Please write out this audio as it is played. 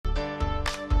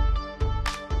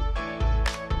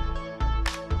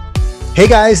Hey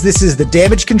guys, this is the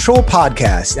Damage Control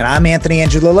Podcast, and I'm Anthony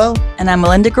Angelillo. And I'm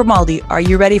Melinda Grimaldi. Are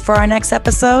you ready for our next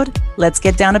episode? Let's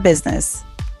get down to business.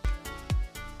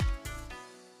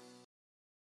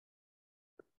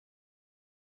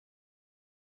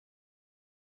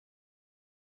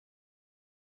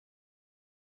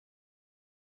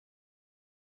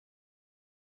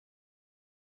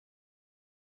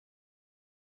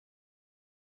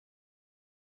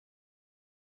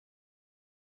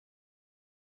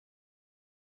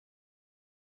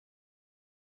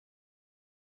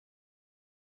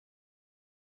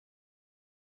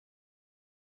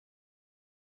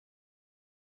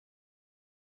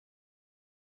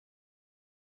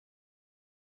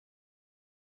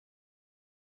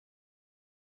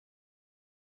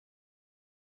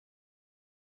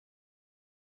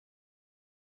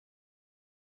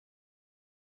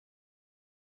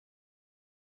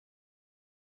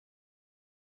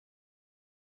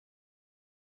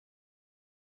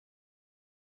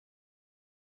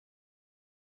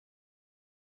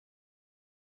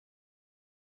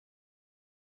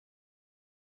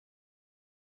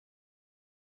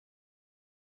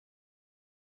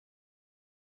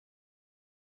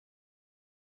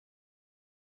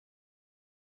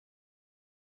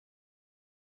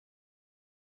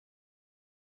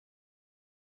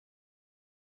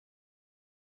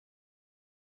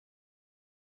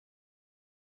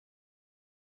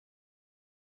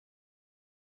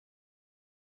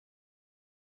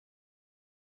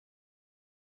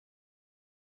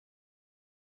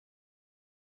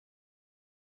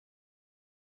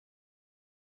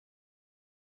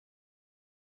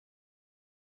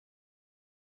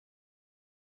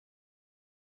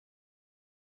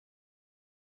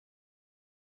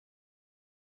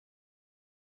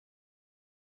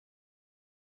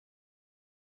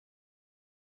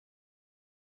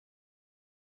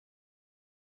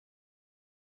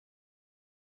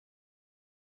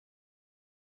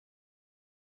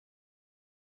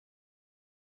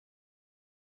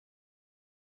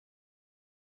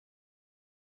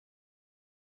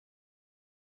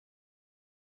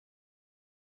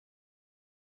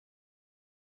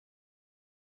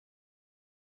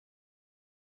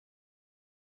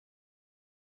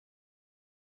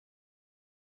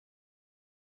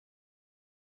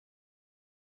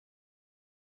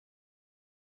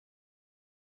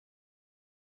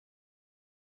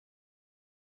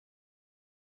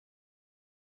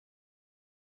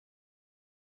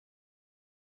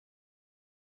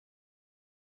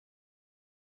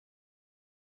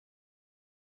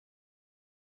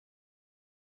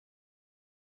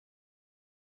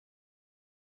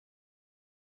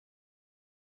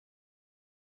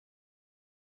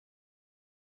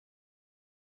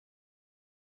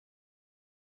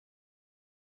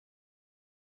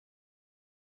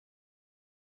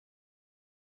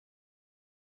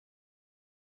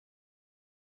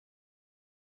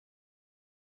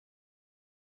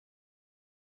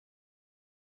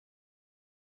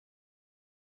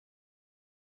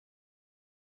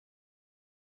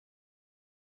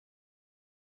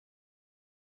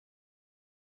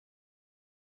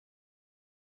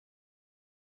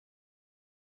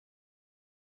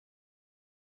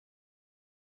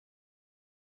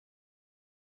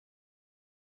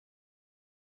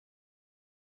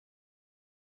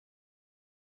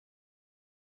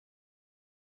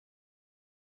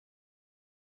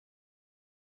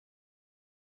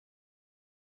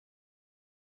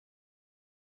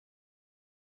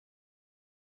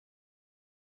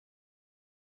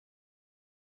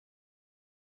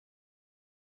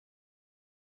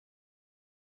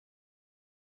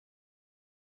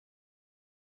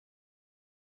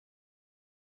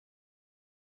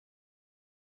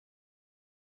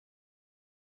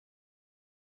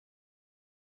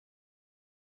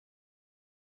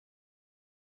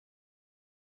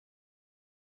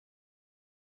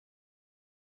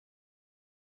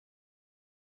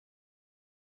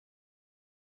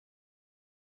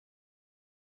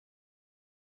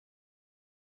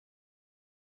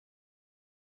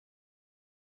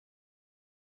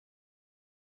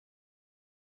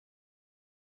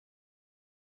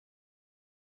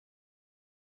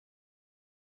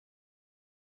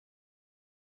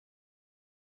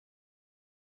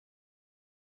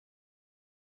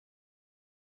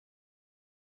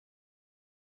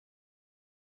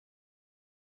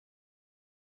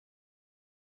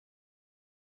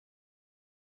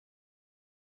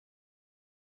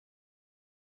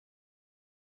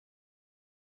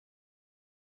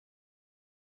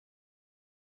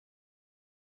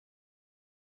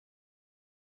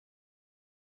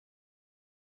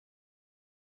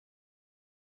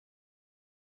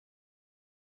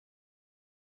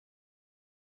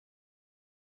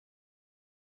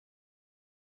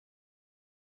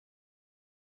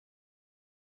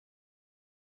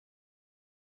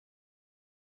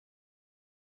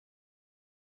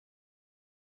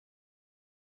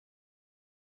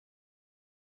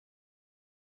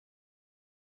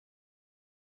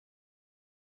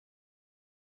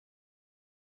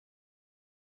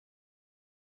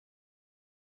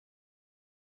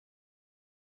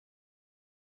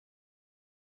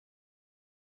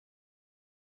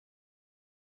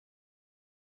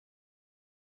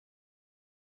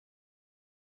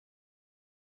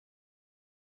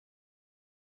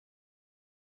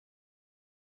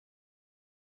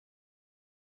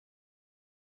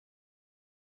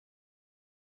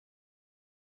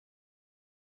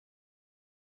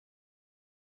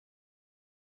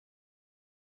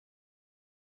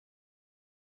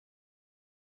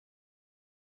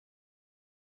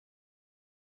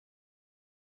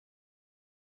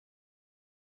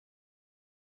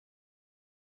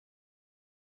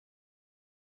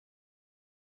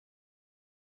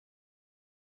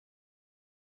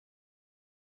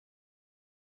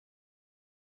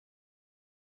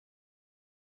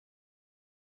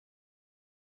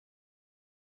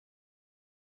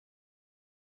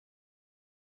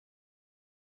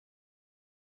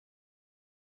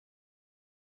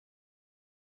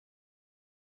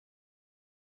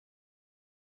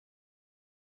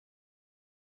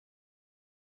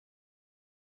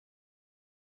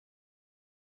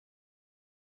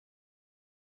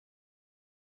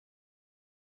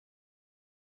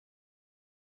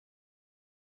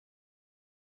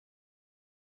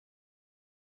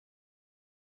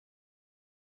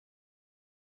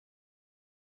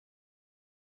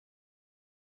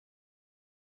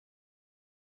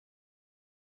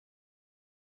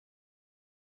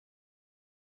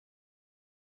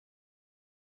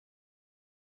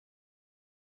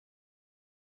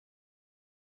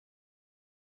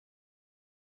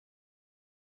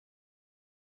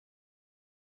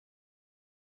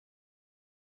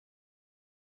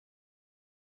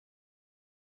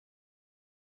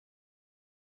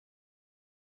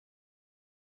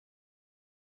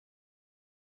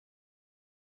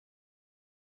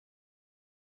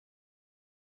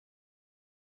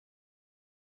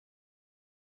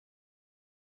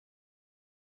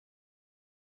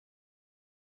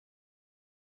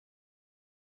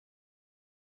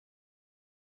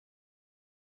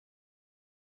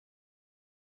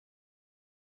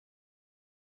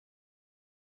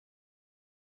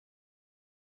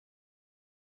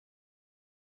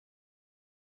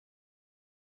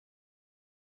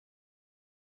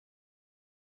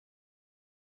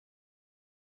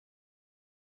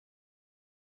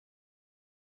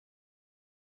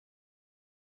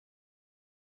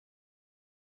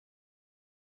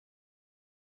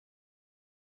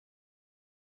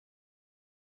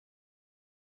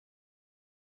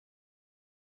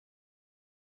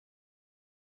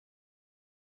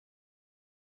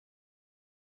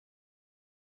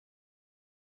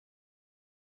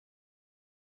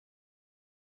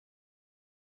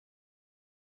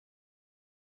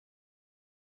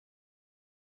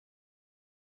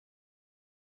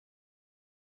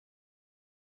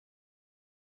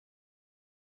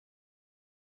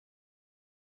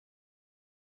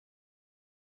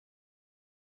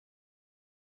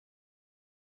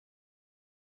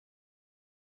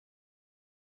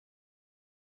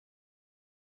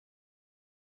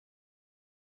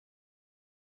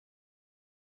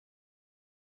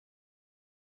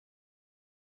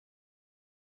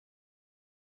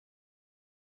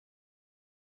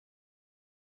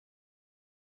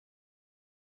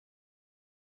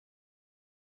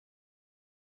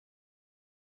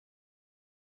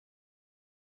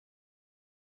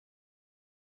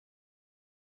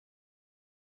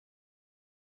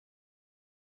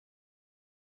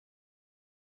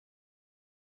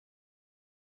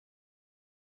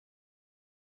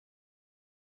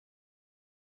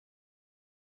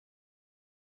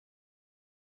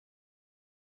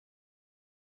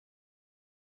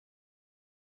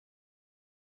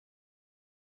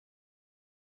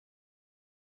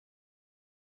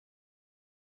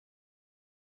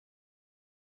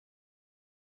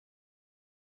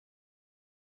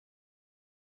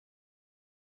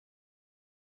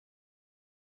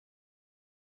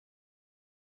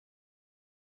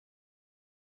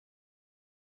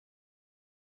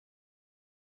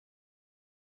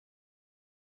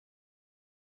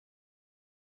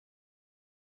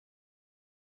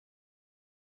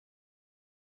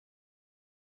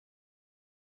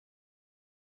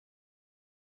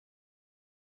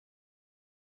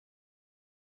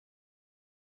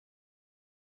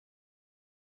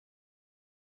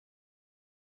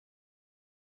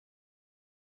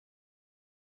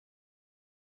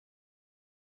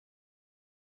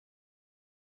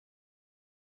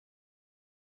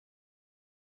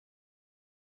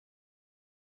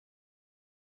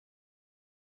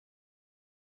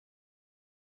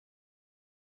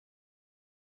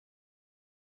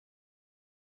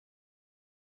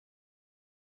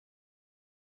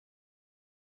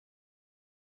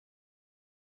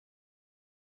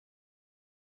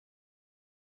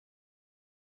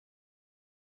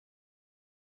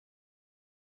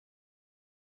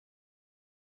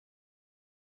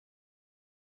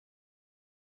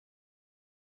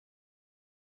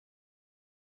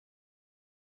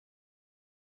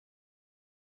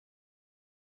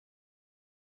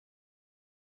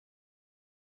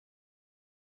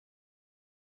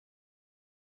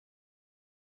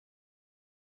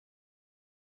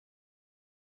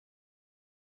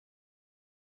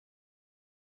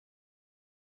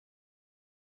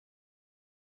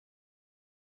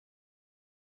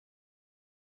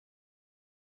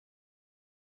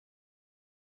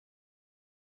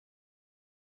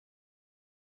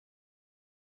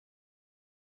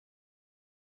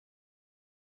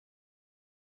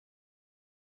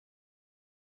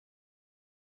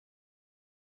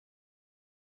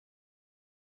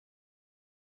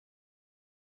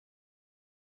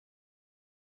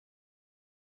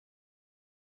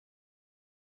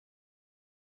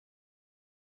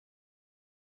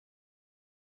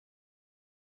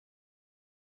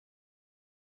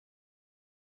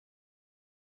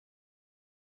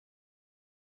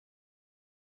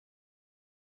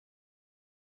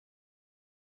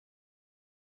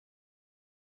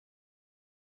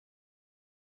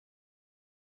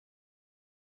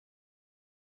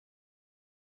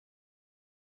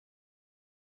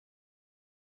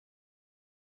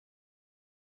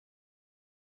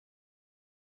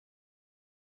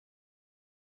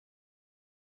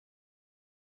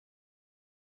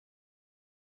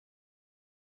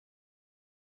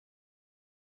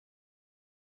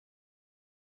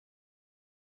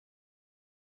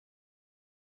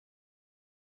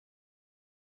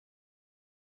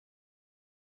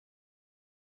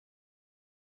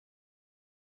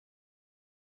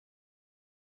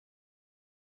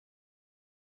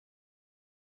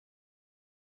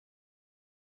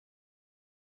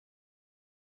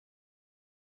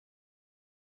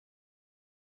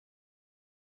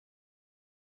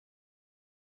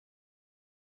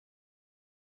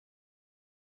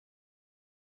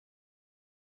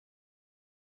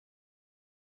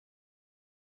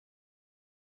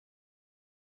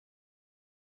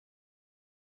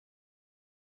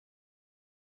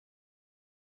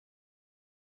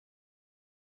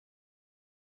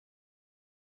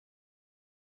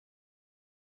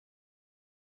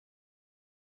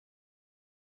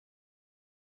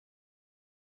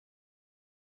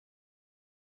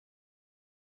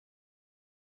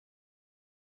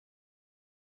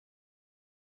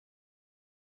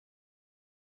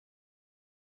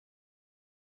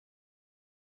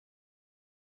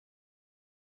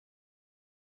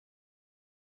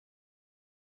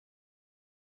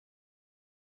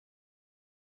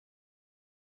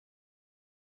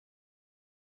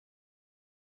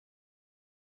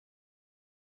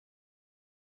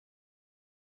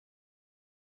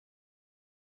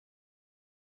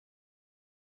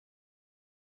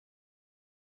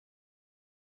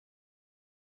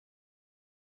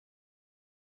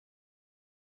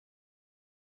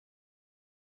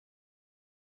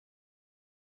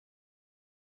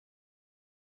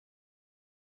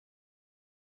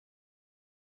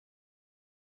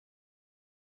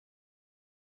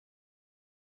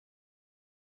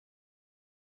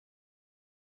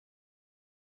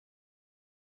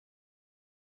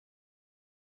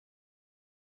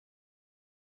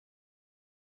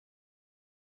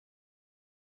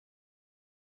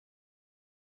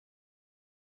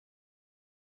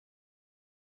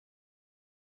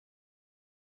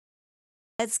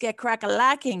 Let's get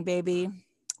crack-a-lacking, baby.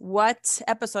 What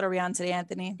episode are we on today,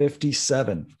 Anthony?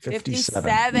 57.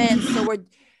 57. So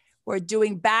we're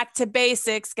doing back to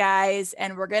basics, guys,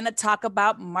 and we're going to talk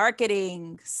about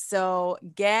marketing. So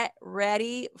get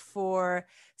ready for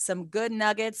some good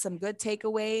nuggets, some good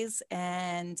takeaways,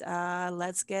 and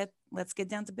let's get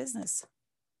down to business.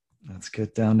 Let's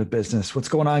get down to business. What's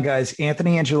going on, guys?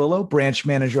 Anthony Angelillo, branch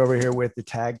manager over here with the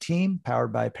Tag Team,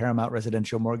 powered by Paramount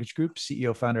Residential Mortgage Group,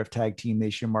 CEO, founder of Tag Team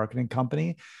Nation Marketing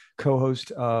Company, co-host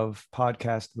of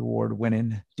podcast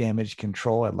award-winning Damage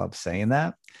Control. I love saying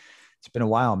that. It's been a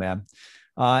while, man.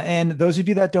 And those of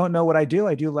you that don't know what I do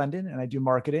lending and I do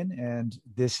marketing. And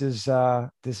this is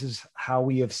how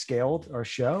we have scaled our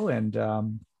show.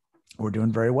 And we're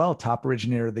doing very well. Top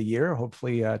originator of the year.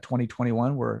 Hopefully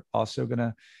 2021, we're also going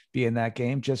to be in that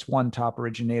game. Just one top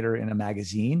originator in a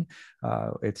magazine.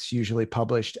 It's usually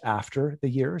published after the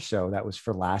year. So that was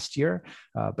for last year,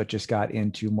 but just got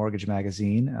into Mortgage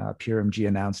Magazine. PureMG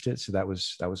announced it. So that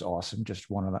was awesome. Just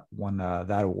won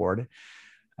that award.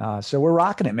 So we're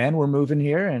rocking it, man. We're moving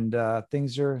here and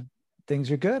things are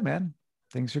good, man.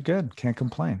 Things are good. Can't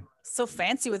complain. So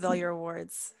fancy with all your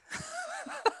awards.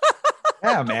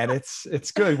 Yeah, man,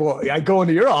 it's good. Well, I go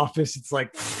into your office, it's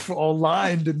like all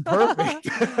lined and perfect.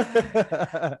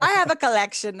 I have a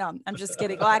collection. No, I'm just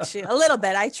kidding. Well, actually, a little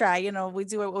bit. I try. We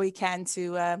do what we can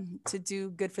to do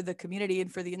good for the community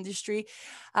and for the industry.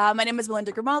 My name is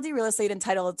Melinda Grimaldi, real estate and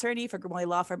title attorney for Grimaldi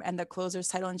Law Firm and the Closers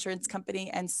Title Insurance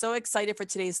Company. And so excited for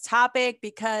today's topic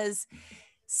because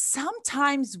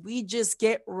sometimes we just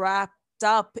get wrapped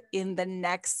up in the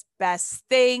next best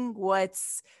thing.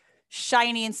 What's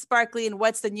shiny and sparkly and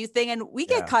what's the new thing, and we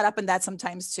get caught up in that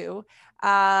sometimes too,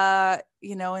 and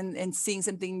seeing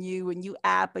something new, a new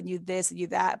app, a new this, a new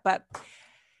that. But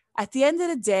at the end of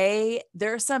the day,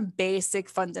 there are some basic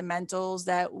fundamentals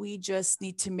that we just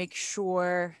need to make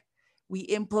sure we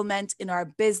implement in our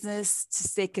business to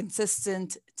stay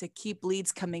consistent, to keep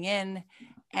leads coming in,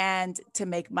 and to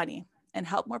make money and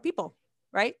help more people,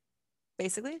 right?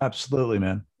 Basically. Absolutely,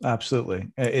 man. Absolutely.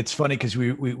 It's funny because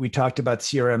we talked about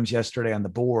CRMs yesterday on the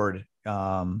board.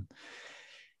 And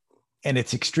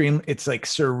it's like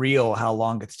surreal how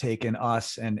long it's taken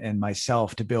us and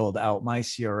myself to build out my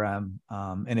CRM.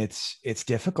 And it's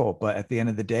difficult, but at the end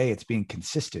of the day, it's being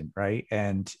consistent, right?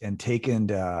 And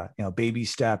taking baby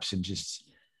steps and just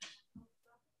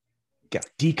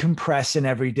decompressing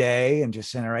every day and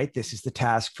just saying, all right, this is the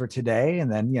task for today. And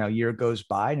then, a year goes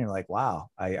by and you're like, wow,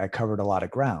 I covered a lot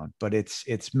of ground, but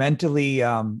it's mentally,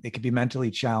 it can be mentally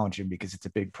challenging because it's a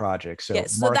big project. So,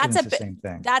 that's the same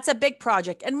thing. That's a big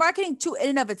project, and marketing too, in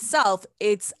and of itself,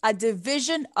 it's a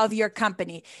division of your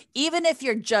company. Even if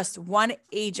you're just one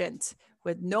agent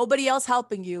with nobody else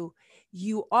helping you,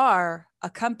 you are a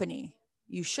company.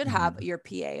 You should have your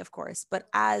PA, of course, but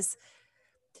as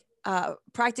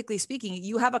practically speaking,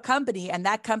 you have a company, and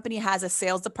that company has a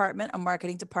sales department, a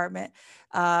marketing department,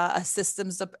 a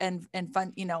systems and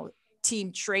fun,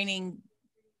 team training,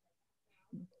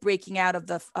 breaking out of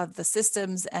the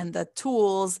systems and the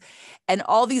tools and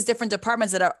all these different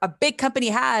departments that a big company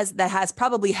has, that has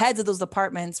probably heads of those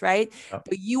departments, right? Oh.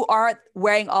 But you are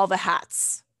wearing all the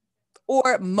hats,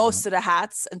 or most of the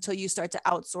hats, until you start to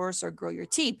outsource or grow your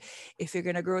team, if you're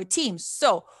going to grow a team.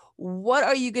 So what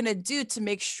are you going to do to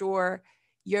make sure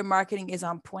your marketing is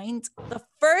on point? The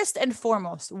first and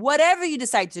foremost, whatever you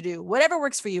decide to do, whatever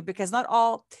works for you, because not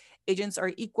all agents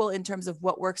are equal in terms of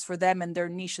what works for them and their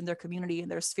niche and their community and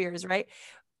their spheres, right?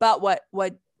 But what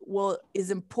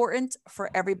is important for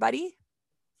everybody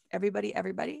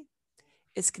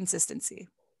is consistency.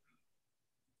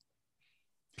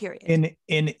 Period.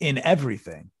 In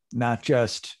everything, not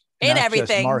just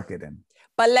marketing.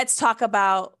 But let's talk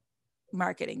about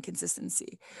marketing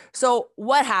consistency. So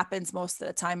what happens most of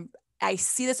the time? I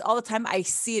see this all the time. I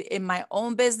see it in my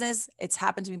own business. It's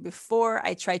happened to me before.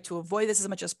 I try to avoid this as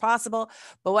much as possible.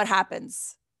 But what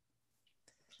happens?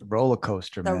 The roller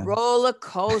coaster, man. The roller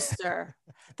coaster.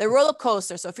 The roller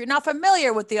coaster. So if you're not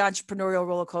familiar with the entrepreneurial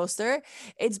roller coaster,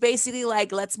 it's basically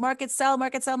like, let's market, sell,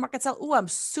 market, sell, market, sell. Oh, I'm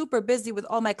super busy with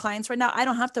all my clients right now. I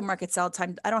don't have to market, sell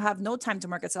time. I don't have no time to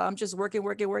market, sell. I'm just working.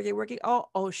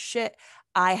 Oh shit.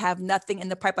 I have nothing in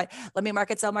the pipeline. Let me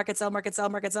market, sell, market, sell, market, sell,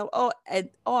 market, sell. Oh,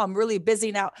 I'm really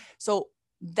busy now. So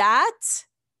that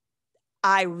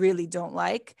I really don't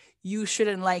like. You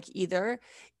shouldn't like either.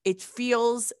 It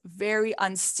feels very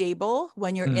unstable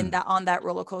when you're on that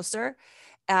roller coaster.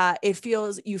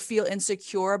 You feel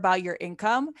insecure about your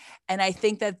income. And I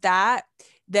think that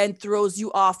then throws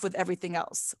you off with everything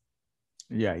else.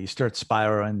 Yeah. You start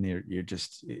spiraling. You're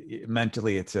just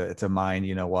mentally, it's a mind,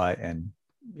 you know what? And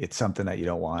it's something that you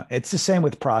don't want. It's the same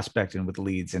with prospecting, with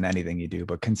leads and anything you do,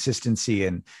 but consistency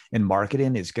in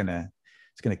marketing is it's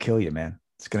gonna kill you, man.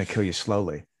 It's gonna kill you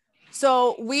slowly.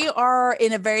 So we are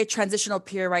in a very transitional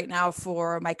period right now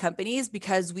for my companies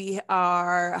because we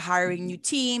are hiring new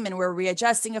team and we're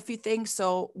readjusting a few things.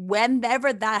 So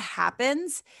whenever that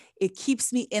happens, it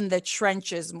keeps me in the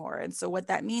trenches more. And so what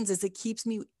that means is it keeps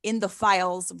me in the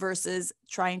files versus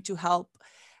trying to help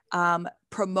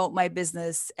promote my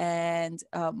business and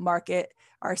market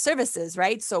our services,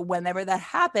 right? So whenever that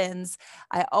happens,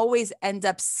 I always end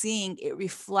up seeing it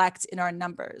reflect in our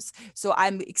numbers. So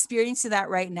I'm experiencing that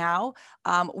right now.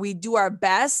 We do our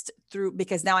best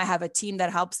because now I have a team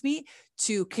that helps me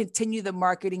to continue the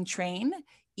marketing train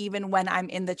even when I'm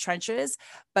in the trenches,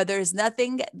 but there's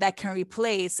nothing that can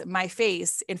replace my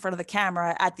face in front of the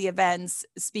camera at the events,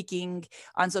 speaking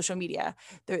on social media.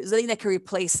 There's nothing that can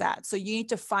replace that. So you need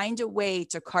to find a way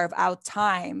to carve out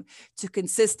time to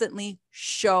consistently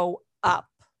show up.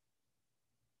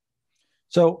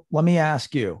 So let me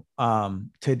ask you,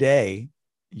 today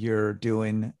you're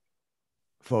doing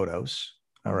photos.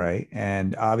 All right.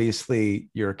 And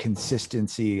obviously your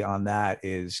consistency on that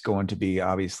is going to be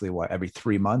obviously what, every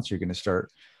 3 months, you're going to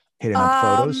start hitting up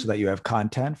photos so that you have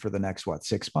content for the next, what,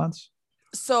 6 months?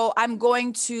 So I'm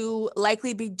going to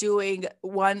likely be doing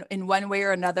one in one way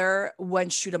or another, one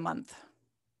shoot a month,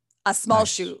 a small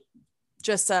shoot.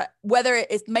 Just whether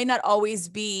it may not always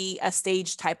be a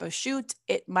stage type of shoot,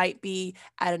 it might be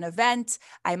at an event.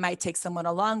 I might take someone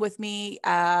along with me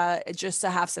just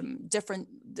to have some different,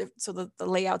 so the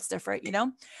layout's different,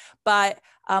 But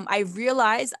I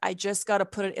realized I just got to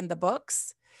put it in the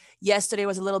books. Yesterday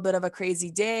was a little bit of a crazy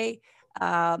day.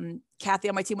 Kathy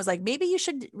on my team was like, maybe you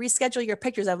should reschedule your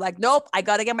pictures. I'm like, nope, I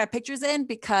got to get my pictures in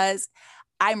because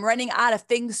I'm running out of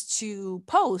things to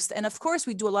post. And of course,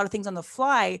 we do a lot of things on the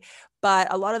fly,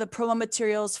 but a lot of the promo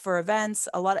materials for events,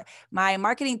 my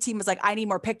marketing team is like, I need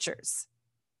more pictures.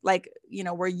 Like,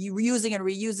 we're reusing and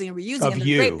reusing and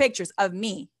great pictures of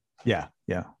me. Yeah.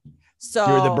 Yeah. So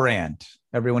you're the brand.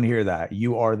 Everyone hear that.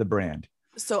 You are the brand.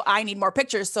 So I need more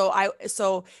pictures.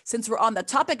 So since we're on the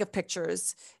topic of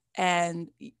pictures, and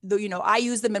I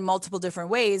use them in multiple different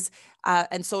ways,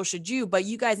 and so should you, but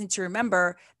you guys need to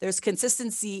remember there's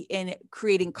consistency in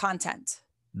creating content.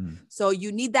 So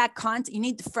you need that content, you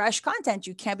need fresh content.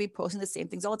 You can't be posting the same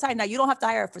things all the time. Now, you don't have to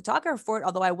hire a photographer for it,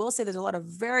 although I will say there's a lot of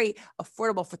very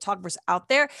affordable photographers out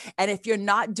there. And if you're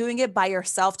not doing it by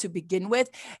yourself to begin with,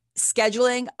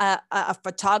 scheduling a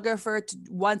photographer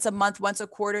once a month, once a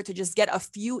quarter, to just get a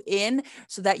few in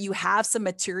so that you have some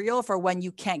material for when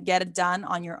you can't get it done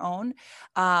on your own.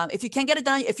 If you can't get it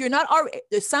done, if you're not already,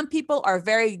 some people are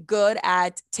very good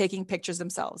at taking pictures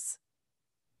themselves.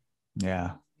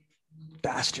 Yeah.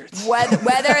 Bastards. Whether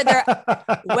they're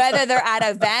at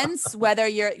events, whether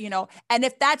you're, and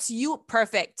if that's you,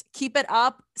 perfect. Keep it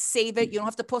up, save it. You don't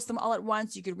have to post them all at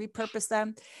once. You could repurpose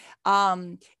them.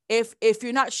 If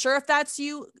you're not sure if that's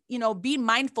you, be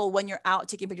mindful when you're out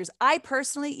taking pictures. I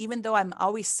personally, even though I'm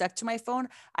always stuck to my phone,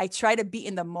 I try to be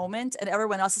in the moment, and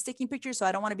everyone else is taking pictures. So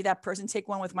I don't want to be that person, take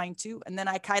one with mine too. And then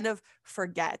I kind of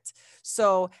forget.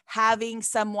 So having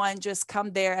someone just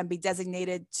come there and be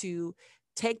designated to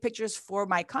take pictures for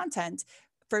my content,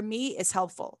 for me, is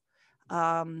helpful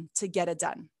to get it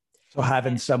done. So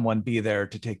having someone be there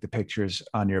to take the pictures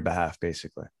on your behalf,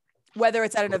 basically. Whether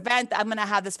it's at an event, I'm going to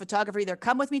have this photographer either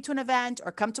come with me to an event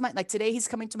or come to like today, he's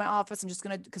coming to my office. I'm just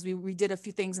going to, because we did a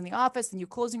few things in the office, the new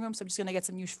closing room. So I'm just going to get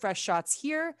some new fresh shots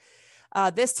here.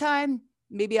 This time,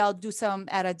 maybe I'll do some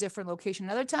at a different location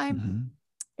another time. Mm-hmm.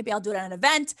 Maybe I'll do it at an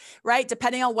event, right?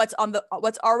 Depending on what's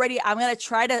already, I'm going to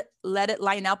try to let it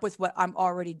line up with what I'm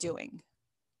already doing.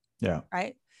 Yeah.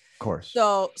 Right. Of course.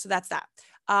 So that's that.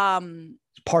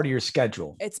 It's part of your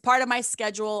schedule. It's part of my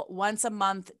schedule once a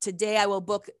month. Today I will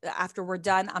book, after we're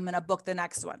done, I'm going to book the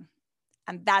next one.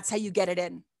 And that's how you get it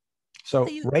in. So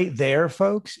right there,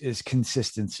 folks, is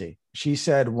consistency. She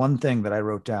said one thing that I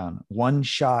wrote down, one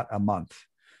shot a month.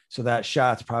 So that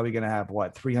shot's probably going to have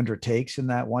 300 takes in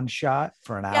that one shot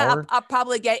for an hour. I'll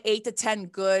probably get 8 to 10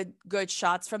 good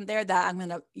shots from there that I'm going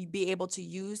to be able to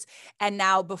use. And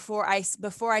now before I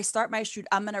start my shoot,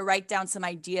 I'm going to write down some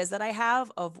ideas that I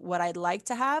have of what I'd like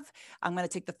to have. I'm going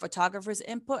to take the photographer's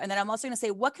input. And then I'm also going to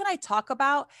say, what can I talk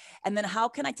about? And then how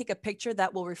can I take a picture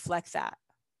that will reflect that?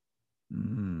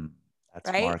 That's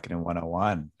right? Marketing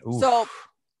 101. Oof.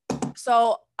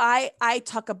 So I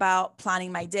talk about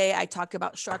planning my day. I talk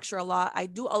about structure a lot. I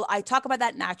talk about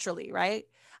that naturally, right?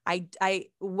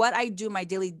 What I do, my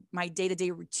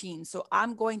day-to-day routine. So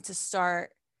I'm going to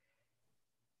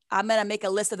make a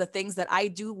list of the things that I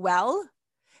do well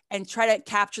and try to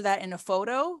capture that in a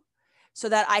photo, so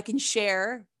that I can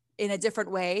share in a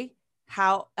different way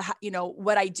how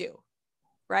what I do,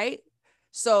 right?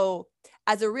 So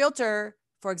as a realtor,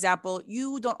 for example,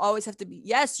 you don't always have to be,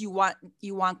 yes, you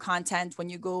want content when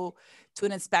you go to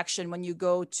an inspection, when you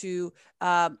go to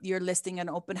your listing an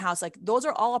open house. Like those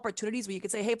are all opportunities where you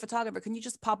could say, hey, photographer, can you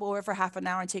just pop over for half an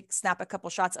hour and snap a couple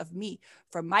shots of me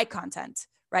for my content,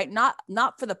 right?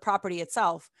 Not for the property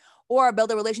itself, or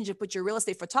build a relationship with your real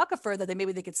estate photographer that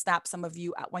maybe they could snap some of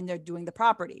you when they're doing the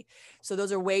property. So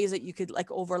those are ways that you could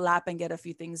like overlap and get a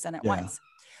few things done at once.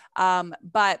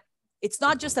 But it's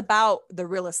not just about the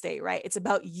real estate, right? It's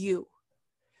about you.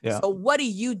 Yeah. So what do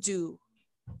you do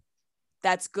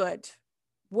that's good?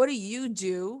 What do you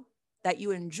do that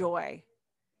you enjoy?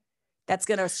 That's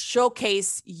going to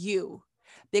showcase you.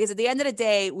 Because at the end of the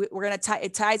day, we're going to tie,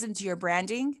 it ties into your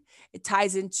branding. It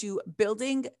ties into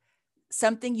building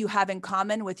something you have in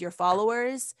common with your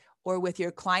followers or with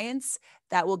your clients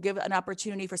that will give an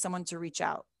opportunity for someone to reach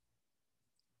out.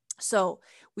 So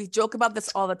we joke about this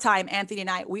all the time, Anthony and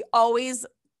I. We always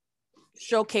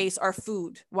showcase our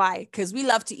food. Why? Because we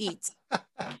love to eat.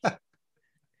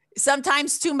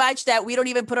 Sometimes too much that we don't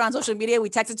even put it on social media. We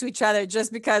text it to each other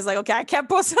just because, like, okay, I can't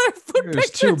post our food There's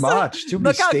pictures. too much, too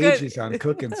many stages on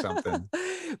cooking something.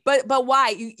 But why?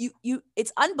 You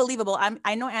it's unbelievable.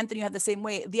 I know, Anthony, you have the same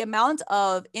way. The amount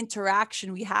of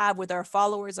interaction we have with our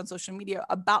followers on social media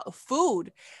about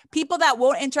food, people that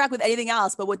won't interact with anything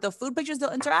else, but with the food pictures,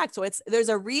 they'll interact. So there's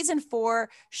a reason for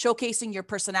showcasing your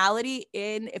personality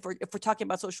if we're talking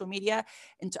about social media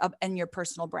and your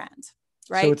personal brand.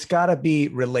 Right. So it's got to be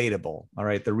relatable. All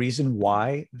right. The reason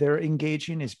why they're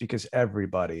engaging is because I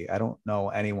don't know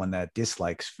anyone that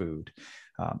dislikes food.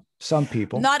 Some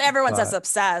people. Not everyone's as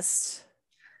obsessed.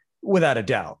 Without a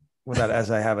doubt.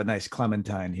 As I have a nice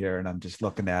clementine here and I'm just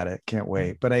looking at it. Can't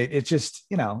wait. But it's just,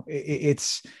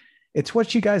 it's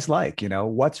what you guys like,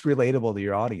 what's relatable to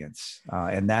your audience.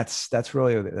 And that's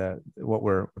really what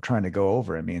we're trying to go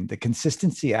over. I mean, the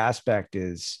consistency aspect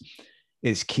is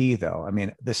key though. I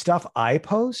mean, the stuff I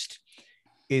post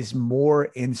is more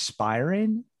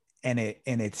inspiring and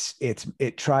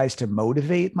it tries to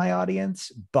motivate my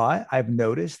audience, but I've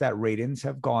noticed that ratings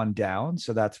have gone down.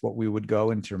 So that's what we would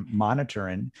go into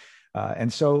monitoring.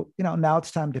 And so, now it's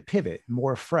time to pivot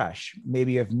more fresh,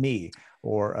 maybe of me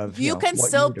or of, you can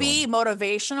still be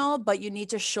motivational, but you need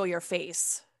to show your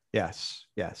face. Yes.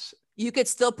 You could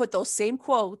still put those same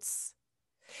quotes.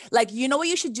 Like, what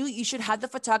you should do? You should have the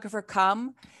photographer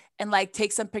come and like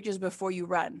take some pictures before you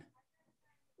run.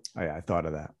 Oh, yeah, I thought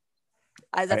of that.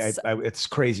 It's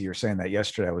crazy you're saying that.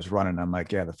 Yesterday I was running. I'm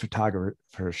like, yeah, the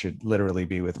photographer should literally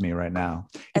be with me right now.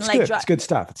 It's good. It's good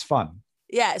stuff. It's fun.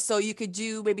 Yeah. So you could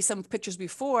do maybe some pictures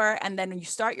before, and then when you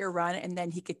start your run, and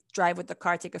then he could drive with the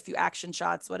car, take a few action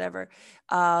shots, whatever.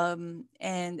 And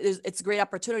it's a great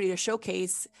opportunity to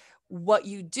showcase what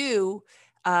you do.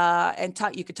 And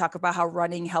you could talk about how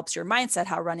running helps your mindset,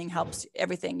 how running helps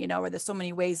everything, where there's so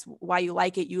many ways why you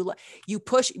like it. You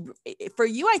push for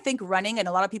you. I think running, and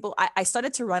a lot of people, I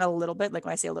started to run a little bit, like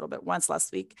when I say a little bit, once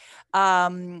last week.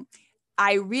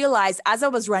 I realized as I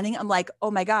was running, I'm like, oh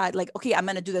my God, like, okay, I'm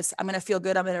going to do this. I'm going to feel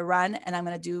good. I'm going to run and I'm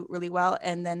going to do really well.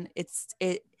 And then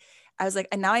I was like,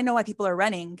 and now I know why people are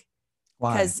running.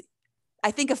 Why? Because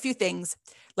I think a few things.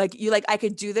 Like I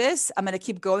could do this. I'm going to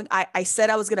keep going. I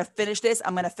said I was going to finish this.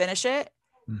 I'm going to finish it.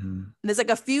 Mm-hmm. And there's like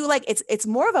a few, like it's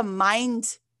more of a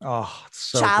mind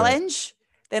challenge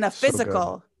than a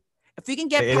physical. If you can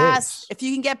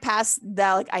get past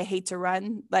that, like, I hate to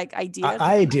run, like idea.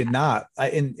 I did not.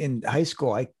 In high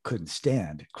school, I couldn't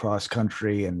stand cross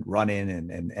country and running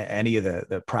and any of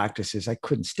the practices. I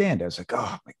couldn't stand it. I was like,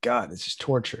 oh my God, this is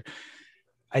torture.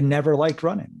 I never liked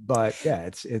running, but yeah,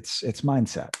 it's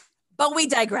mindset. But we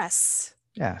digress.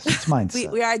 Yes, it's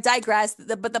mindset. we are digressed.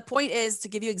 But the point is to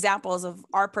give you examples of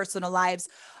our personal lives,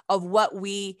 of what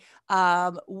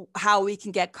how we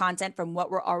can get content from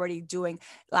what we're already doing.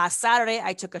 Last Saturday,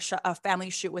 I took a family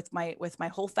shoot with my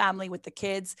whole family, with the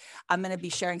kids. I'm going to be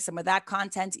sharing some of that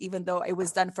content, even though it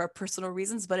was done for personal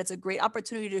reasons, but it's a great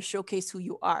opportunity to showcase who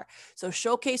you are. So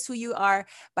showcase who you are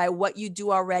by what you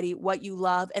do already, what you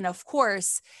love. And of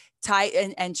course, tie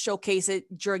and showcase it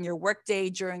during your workday,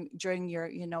 during your,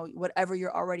 whatever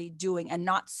you're already doing, and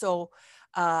not so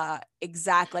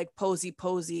exact, like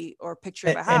posy or picture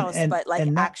of a house, but like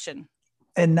action.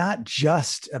 And not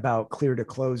just about clear to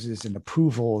closes and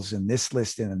approvals and this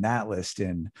listing and that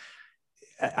listing.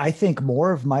 I think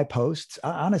more of my posts,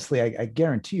 honestly, I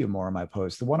guarantee you more of my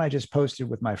posts. The one I just posted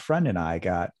with my friend and I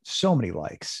got so many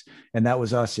likes. And that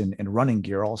was us in running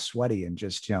gear, all sweaty and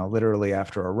just, literally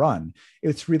after a run.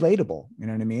 It's relatable. You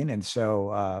know what I mean? And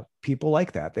so people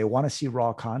like that. They want to see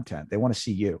raw content. They want to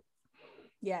see you.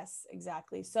 Yes,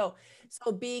 exactly. So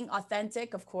being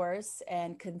authentic, of course,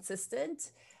 and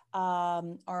consistent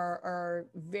are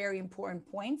very important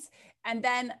points. And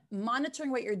then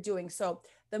monitoring what you're doing. So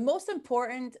the most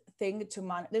important thing to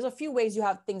monitor, there's a few ways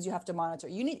things you have to monitor.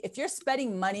 If you're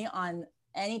spending money on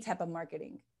any type of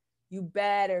marketing, you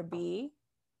better be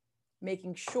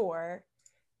making sure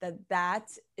that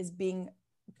is being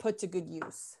put to good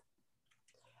use.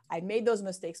 I made those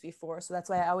mistakes before, so that's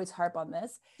why I always harp on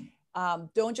this.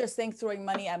 Don't just think throwing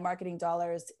money at marketing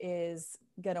dollars is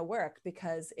going to work,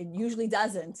 because it usually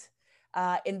doesn't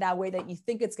in that way that you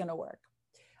think it's going to work.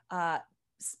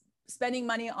 Spending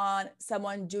money on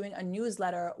someone doing a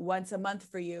newsletter once a month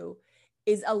for you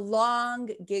is a long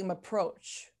game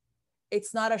approach.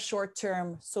 It's not a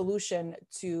short-term solution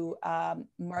to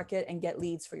market and get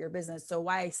leads for your business. So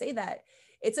why I say that,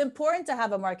 it's important to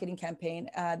have a marketing campaign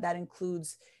that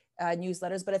includes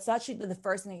newsletters, but it's actually the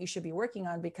first thing that you should be working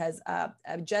on, because a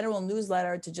general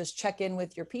newsletter to just check in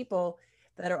with your people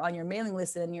that are on your mailing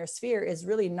list and in your sphere is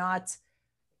really not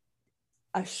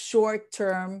a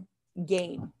short-term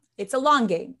game. It's a long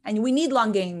game, and we need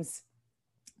long games,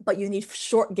 but you need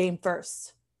short game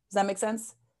first. Does that make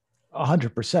sense?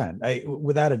 100%.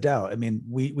 Without a doubt. I mean,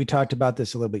 we talked about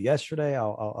this a little bit yesterday.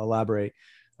 I'll elaborate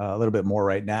a little bit more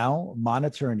right now.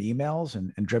 Monitoring emails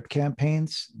and drip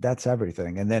campaigns, that's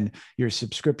everything. And then your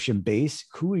subscription base,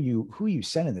 who are you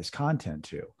sending this content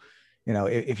to?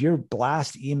 If you're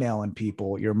blast emailing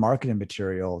people your marketing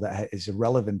material that is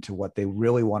irrelevant to what they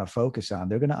really want to focus on,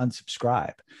 they're going to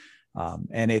unsubscribe.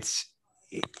 And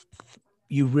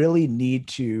you really need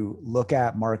to look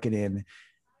at marketing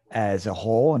as a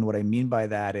whole. And what I mean by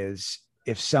that is,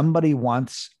 if somebody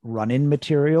wants run-in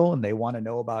material and they want to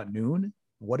know about Noon,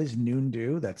 what does Noon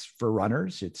do? That's for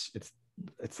runners.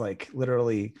 It's like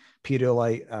literally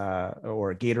Pedialyte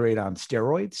or Gatorade on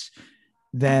steroids.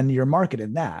 Then you're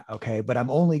marketing that, okay? But I'm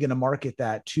only going to market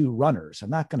that to runners. I'm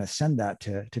not going to send that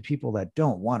to people that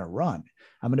don't want to run.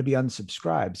 I'm going to be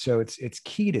unsubscribed. So it's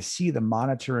key to see the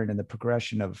monitoring and the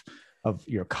progression of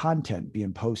your content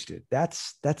being posted.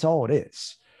 That's all it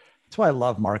is. That's why I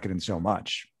love marketing so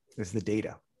much, is the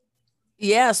data.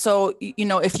 Yeah. So,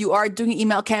 if you are doing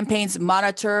email campaigns,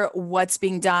 monitor what's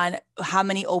being done, how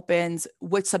many opens,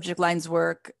 which subject lines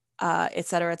work, et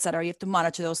cetera, et cetera. You have to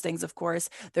monitor those things, of course.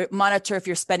 Monitor if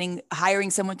you're hiring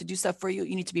someone to do stuff for you,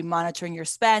 you need to be monitoring your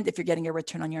spend, if you're getting a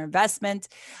return on your investment.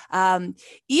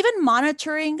 Even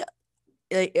monitoring,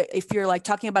 if you're like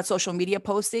talking about social media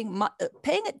posting,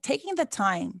 taking the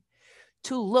time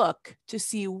to look to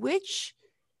see which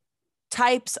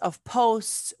types of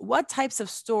posts, what types of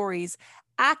stories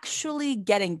actually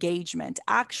get engagement,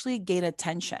 actually gain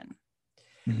attention,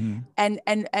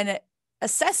 and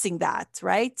assessing that,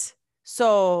 right?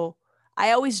 So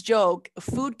I always joke,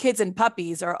 food, kids, and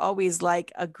puppies are always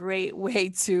like a great way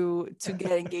to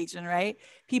get engagement, right?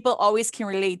 People always can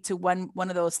relate to one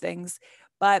of those things,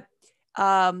 but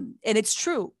and it's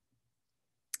true.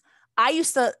 I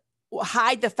used to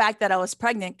hide the fact that I was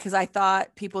pregnant because I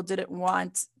thought people didn't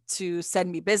want to send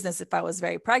me business if I was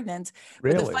very pregnant.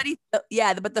 Really?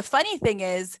 But the funny thing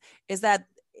is that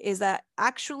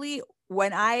actually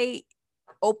when I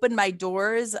open my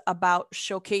doors about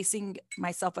showcasing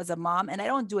myself as a mom, and I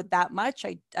don't do it that much,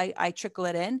 I trickle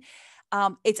it in.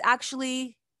 It's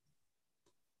actually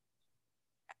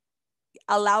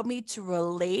allowed me to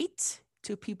relate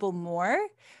to people more,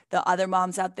 the other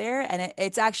moms out there, and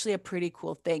it's actually a pretty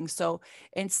cool thing. So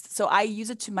I use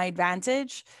it to my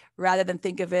advantage rather than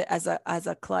think of it as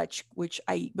a clutch, which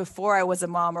before I was a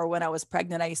mom or when I was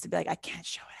pregnant, I used to be like, I can't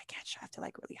show it. I have to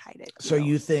like really hide it. So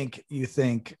you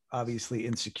think obviously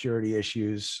insecurity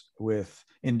issues with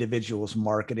individuals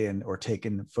marketing or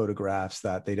taking photographs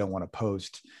that they don't want to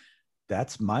post,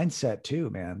 that's mindset too,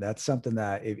 man. That's something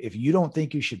that if you don't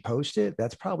think you should post it,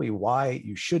 that's probably why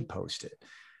you should post it.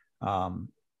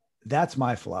 That's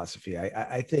my philosophy.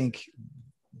 I think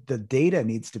the data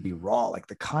needs to be raw. Like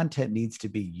the content needs to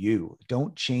be you.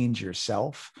 Don't change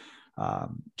yourself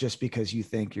just because you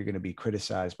think you're going to be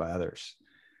criticized by others.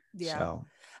 Yeah. So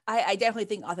I definitely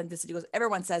think authenticity goes,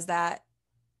 everyone says that,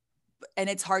 and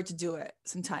it's hard to do it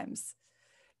sometimes.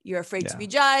 You're afraid to be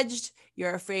judged.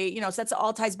 You're afraid, so that's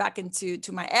all ties back into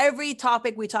my every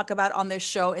topic we talk about on this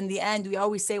show. In the end, we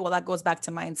always say, well, that goes back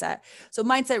to mindset. So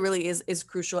mindset really is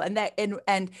crucial.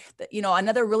 And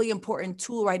another really important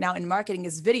tool right now in marketing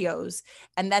is videos.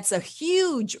 And that's a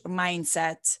huge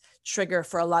mindset trigger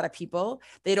for a lot of people.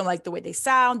 They don't like the way they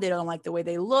sound. They don't like the way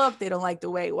they look. They don't like the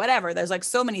way, whatever. There's like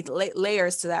so many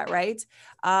layers to that, right?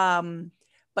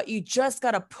 But you just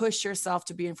got to push yourself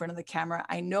to be in front of the camera.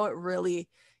 I know it really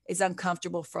is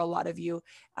uncomfortable for a lot of you,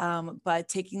 but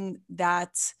taking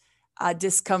that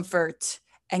discomfort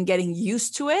and getting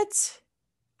used to it,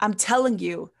 I'm telling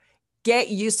you, get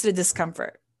used to the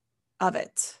discomfort of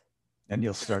it. And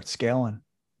you'll start scaling.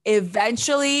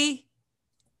 Eventually,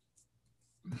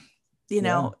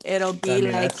 it'll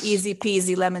be like easy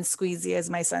peasy lemon squeezy, as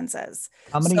my son says.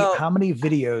 How many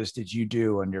videos did you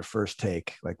do on your first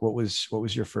take? Like what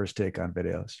was your first take on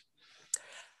videos?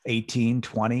 18,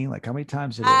 20? Like how many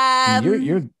times did it?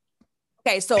 You're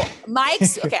okay. So I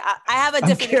have a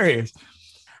different. I'm curious.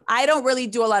 I don't really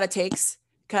do a lot of takes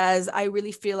because I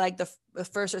really feel like the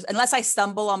first, unless I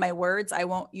stumble on my words, I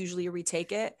won't usually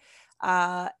retake it.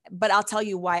 But I'll tell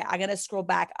you why. I'm going to scroll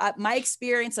back. My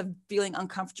experience of feeling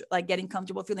uncomfortable, like getting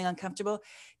comfortable, feeling uncomfortable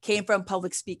came from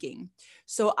public speaking.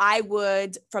 So I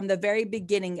would, from the very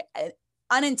beginning,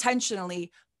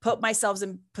 unintentionally put myself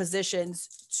in positions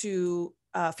to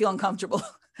feel uncomfortable.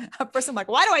 At first I'm like,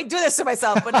 why do I do this to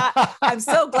myself? But I'm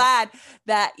so glad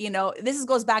that, this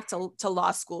goes back to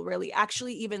law school, really.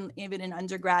 Actually, even in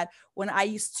undergrad, when I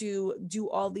used to do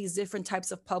all these different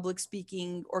types of public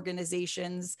speaking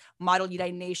organizations, Model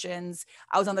United Nations,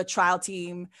 I was on the trial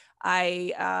team.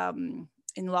 In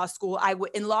law school.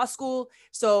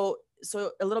 So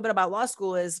a little bit about law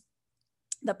school is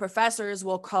the professors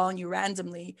will call on you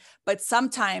randomly, but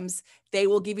sometimes they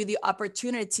will give you the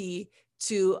opportunity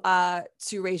to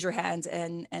raise your hand.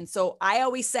 And so I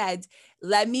always said,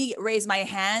 let me raise my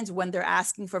hand when they're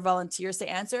asking for volunteers to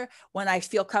answer, when I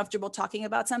feel comfortable talking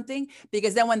about something,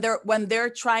 because then when they're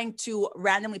trying to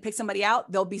randomly pick somebody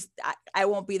out, I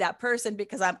won't be that person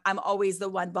because I'm always the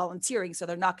one volunteering. So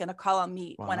they're not going to call on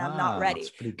me when I'm not ready.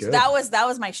 That's pretty good. So that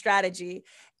was my strategy.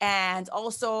 And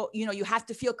also, you have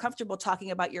to feel comfortable talking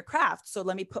about your craft. So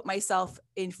let me put myself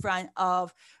in front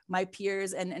of my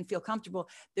peers and feel comfortable.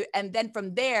 And then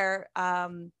from there,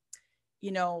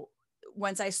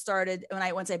 once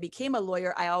I became a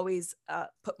lawyer, I always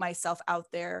put myself out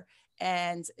there.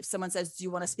 And if someone says, do you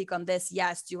want to speak on this?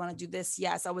 Yes. Do you want to do this?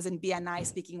 Yes. I was in BNI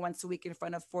speaking once a week in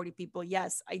front of 40 people.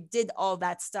 Yes, I did all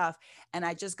that stuff. And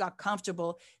I just got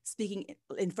comfortable speaking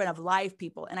in front of live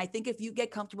people. And I think if you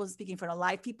get comfortable speaking in front of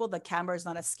live people, the camera is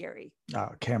not as scary.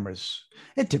 Cameras,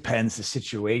 it depends the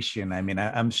situation. I mean,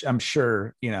 I'm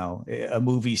sure, a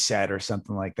movie set or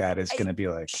something like that is going to be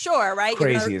like, sure, right?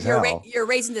 Crazy as hell. You're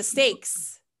raising the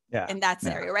stakes in that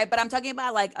Yeah. area, right? But I'm talking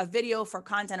about like a video for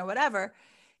content or whatever.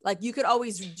 Like you could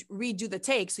always redo the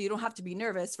take, so you don't have to be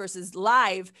nervous. Versus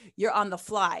live, you're on the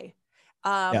fly.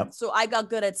 So I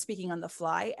got good at speaking on the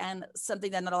fly, and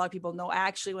something that not a lot of people know. I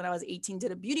actually, when I was 18,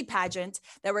 did a beauty pageant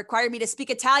that required me to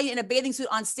speak Italian in a bathing suit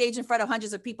on stage in front of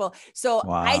hundreds of people. So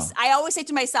wow. I always say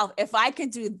to myself, if I can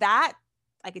do that,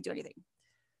 I could do anything.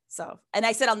 So, and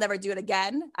I said, I'll never do it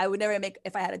again. I would never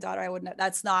if I had a daughter, I wouldn't,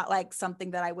 that's not like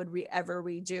something that I would ever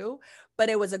redo, but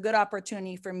it was a good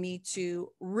opportunity for me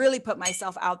to really put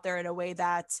myself out there in a way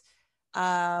that,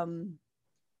 that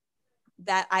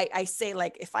I say,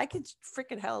 like, if I could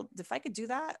if I could do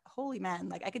that, holy man,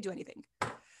 like I could do anything.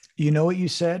 You know what you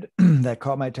said that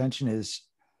caught my attention is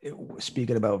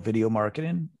speaking about video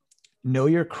marketing, know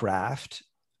your craft.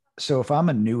 So if I'm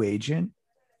a new agent,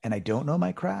 and I don't know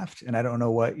my craft and I don't know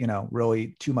what,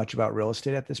 really too much about real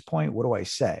estate at this point, what do I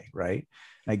say? Right.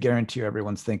 And I guarantee you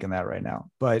everyone's thinking that right now,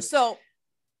 but so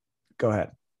go ahead.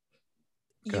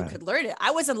 You could learn it. I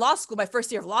was in law school, my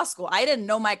first year of law school. I didn't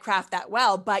know my craft that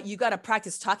well, but you got to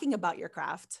practice talking about your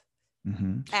craft.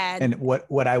 Mm-hmm. And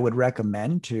what I would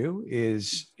recommend too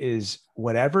is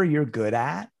whatever you're good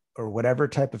at or whatever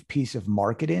type of piece of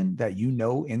marketing that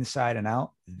inside and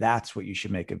out, that's what you should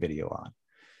make a video on.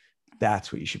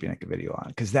 That's what you should be making a video on,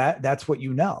 because that's what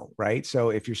right? So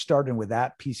if you're starting with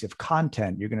that piece of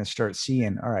content, you're going to start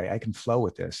seeing, all right, I can flow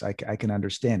with this. I can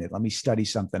understand it. Let me study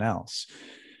something else.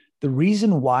 The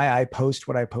reason why I post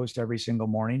what I post every single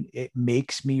morning, it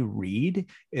makes me read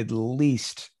at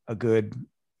least a good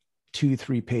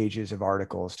 2-3 pages of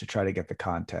articles to try to get the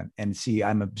content and see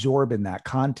I'm absorbing that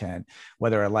content,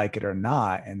 whether I like it or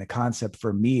not. And the concept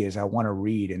for me is I want to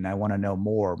read and I want to know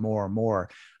more,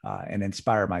 and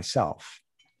inspire myself.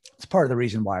 It's part of the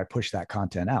reason why I push that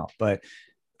content out. But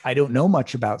I don't know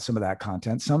much about some of that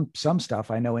content. Some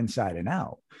stuff I know inside and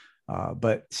out.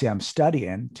 But see, I'm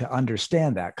studying to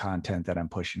understand that content that I'm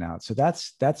pushing out. So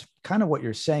that's kind of what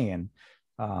you're saying.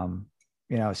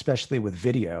 Especially with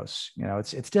videos,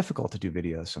 it's difficult to do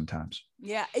videos sometimes.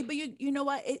 Yeah, but you know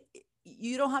what?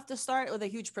 You don't have to start with a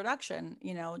huge production,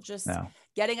 just No.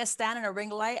 getting a stand and a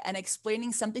ring light and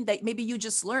explaining something that maybe you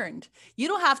just learned. You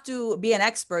don't have to be an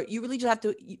expert. You really just have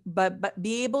to, but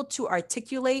be able to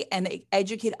articulate and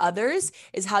educate others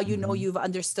is how you know you've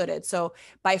understood it. So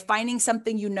by finding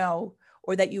something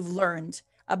or that you've learned,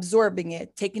 absorbing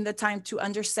it, taking the time to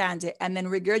understand it, and then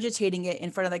regurgitating it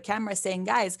in front of the camera, saying,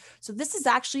 guys, so this is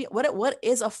actually what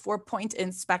is a 4-point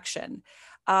inspection.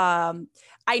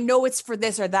 I know it's for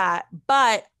this or that,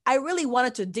 but I really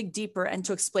wanted to dig deeper and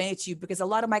to explain it to you because a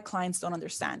lot of my clients don't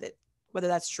understand it, whether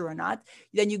that's true or not.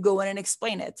 Then you go in and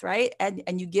explain it, right?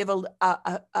 And you give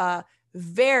a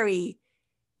very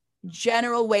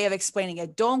general way of explaining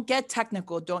it. Don't get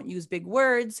technical. Don't use big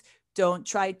words.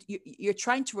 You're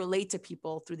trying to relate to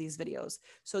people through these videos.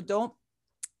 So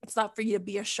it's not for you to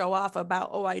be a show off about,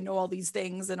 oh, I know all these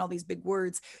things and all these big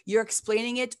words. You're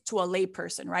explaining it to a lay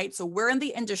person, right? So we're in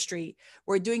the industry.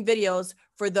 We're doing videos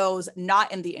for those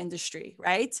not in the industry,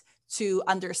 right? To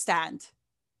understand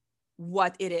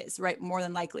what it is, right? More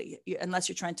than likely, unless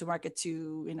you're trying to market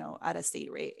to, out-of-state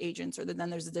agents, or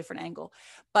then there's a different angle.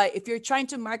 But if you're trying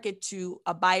to market to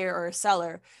a buyer or a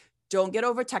seller, don't get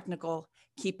over technical.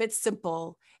 Keep it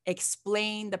simple.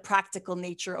 Explain the practical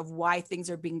nature of why things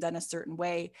are being done a certain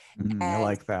way. I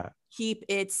like that. Keep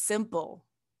it simple.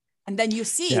 And then you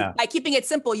see, by keeping it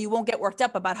simple, you won't get worked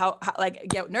up about how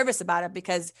get nervous about it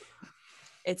because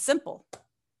it's simple.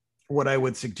 What I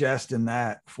would suggest in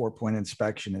that 4-point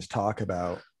inspection is talk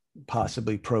about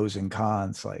possibly pros and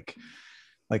cons, like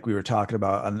we were talking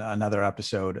about on another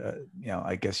episode.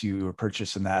 I guess you were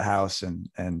purchasing that house and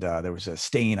there was a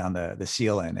stain on the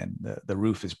ceiling and the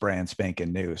roof is brand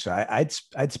spanking new. So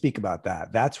I'd speak about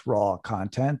that. That's raw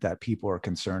content that people are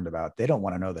concerned about. They don't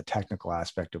want to know the technical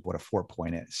aspect of what a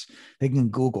 4-point is. They can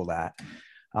Google that.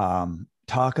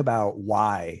 Talk about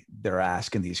why they're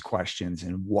asking these questions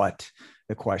and what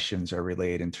the questions are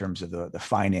related in terms of the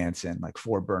financing, like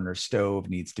 4-burner stove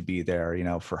needs to be there,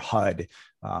 for HUD,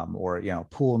 or,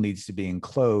 pool needs to be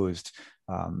enclosed,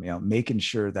 making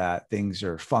sure that things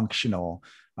are functional.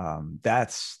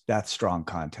 That's strong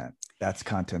content. That's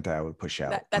content that I would push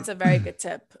out. That's a very good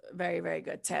tip. Very, very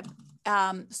good tip.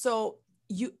 So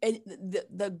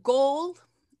the goal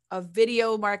of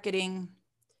video marketing,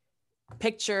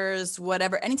 pictures,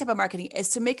 whatever, any type of marketing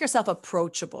is to make yourself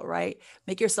approachable, right?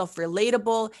 Make yourself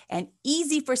relatable and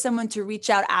easy for someone to reach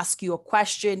out, ask you a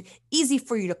question, easy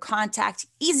for you to contact,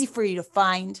 easy for you to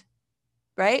find,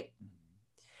 right?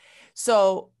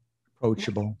 So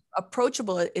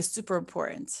approachable is super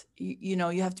important. You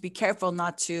have to be careful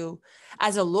not to,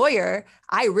 as a lawyer,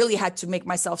 I really had to make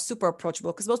myself super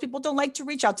approachable because most people don't like to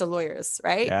reach out to lawyers,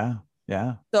 right?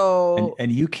 Yeah. So,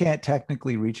 and you can't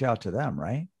technically reach out to them,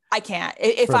 right? I can't.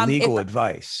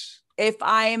 Advice. If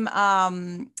I'm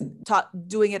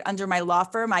doing it under my law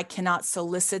firm, I cannot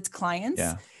solicit clients.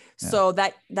 Yeah. So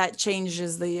that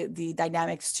changes the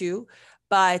dynamics too.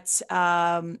 But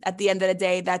at the end of the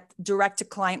day, that direct to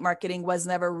client marketing was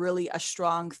never really a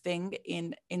strong thing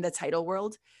in the title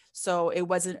world. So it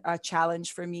wasn't a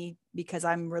challenge for me because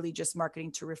I'm really just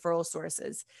marketing to referral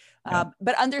sources.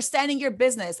 But understanding your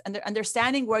business and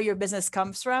understanding where your business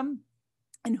comes from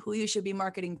and who you should be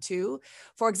marketing to.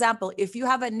 For example, if you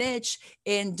have a niche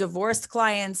in divorced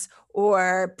clients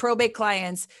or probate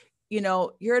clients,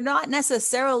 you're not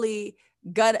necessarily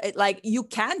good at, you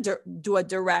can do a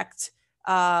direct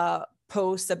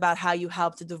post about how you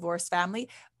helped a divorced family,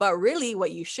 but really what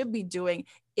you should be doing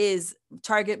is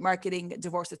target marketing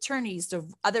divorce attorneys, to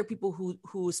other people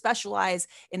who specialize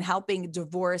in helping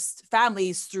divorced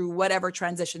families through whatever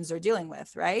transitions they're dealing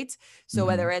with, right? So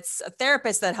whether it's a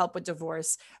therapist that help with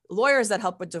divorce, lawyers that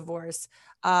help with divorce,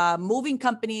 moving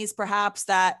companies perhaps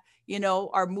that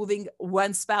are moving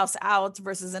one spouse out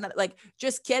versus another,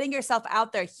 just getting yourself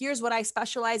out there. Here's what I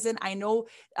specialize in. I know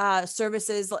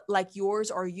services like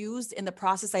yours are used in the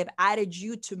process. I've added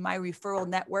you to my referral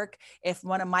network. If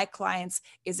one of my clients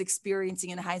is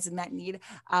experiencing and has in that need,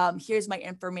 here's my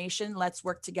information. Let's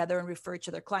work together and refer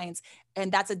to their clients. And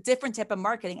that's a different type of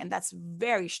marketing. And that's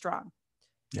very strong.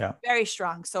 Yeah. Very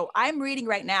strong. So I'm reading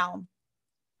right now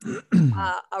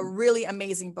a really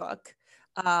amazing book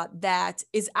that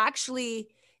is actually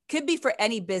could be for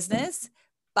any business,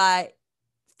 but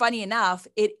funny enough,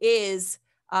 it is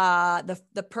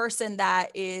the person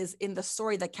that is in the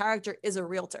story. The character is a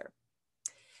realtor.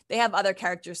 They have other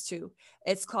characters too.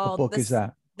 It's called What book is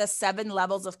that? the 7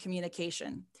 levels of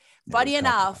communication. Yeah, Funny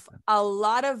enough, a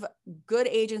lot of good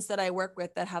agents that I work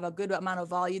with that have a good amount of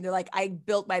volume, they're like, I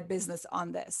built my business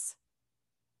on this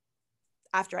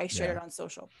after I shared it on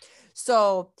social.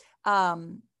 So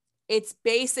it's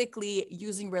basically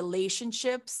using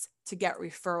relationships to get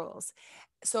referrals.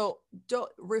 So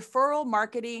referral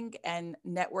marketing and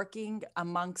networking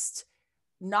amongst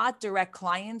not direct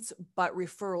clients, but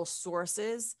referral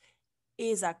sources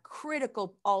is a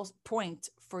critical point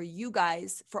for you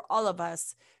guys, for all of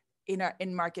us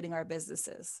in marketing our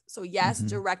businesses. So yes,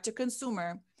 direct to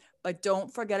consumer, but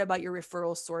don't forget about your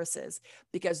referral sources,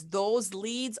 because those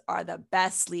leads are the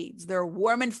best leads. They're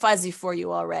warm and fuzzy for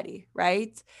you already,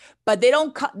 right? But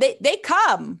they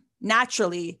come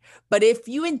naturally. But if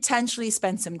you intentionally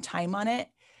spend some time on it,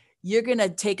 you're going to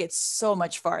take it so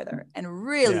much farther and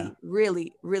really,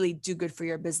 really, really do good for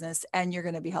your business. And you're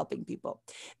going to be helping people.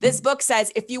 This book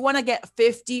says, if you want to get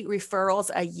 50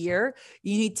 referrals a year,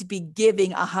 you need to be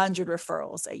giving 100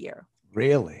 referrals a year.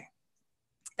 Really?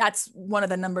 That's one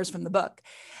of the numbers from the book,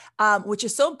 which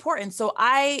is so important. So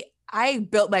I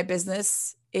built my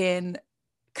business in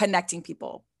connecting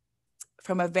people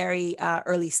from a very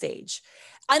early stage,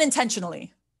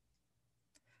 unintentionally.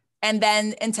 And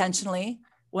then intentionally,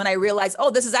 when I realized, oh,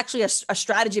 this is actually a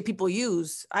strategy people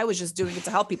use, I was just doing it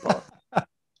to help people.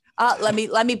 Let me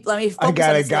focus. I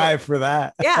got a guy for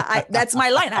that. Yeah, that's my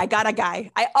line. I got a guy.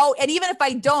 And even if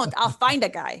I don't, I'll find a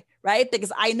guy, right?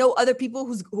 Because I know other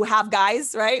people who have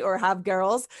guys, right, or have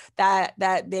girls that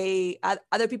they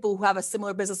other people who have a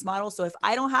similar business model. So if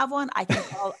I don't have one, I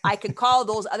can call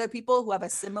those other people who have a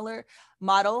similar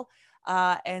model.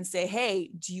 And say, hey,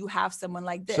 do you have someone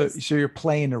like this? So you're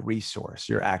playing a resource.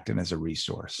 You're acting as a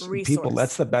resource. People,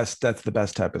 that's the best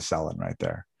type of selling right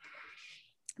there.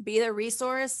 Be the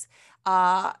resource,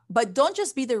 but don't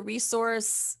just be the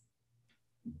resource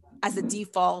as a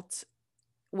default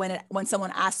when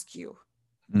someone asks you.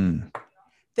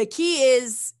 The key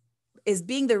is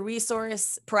being the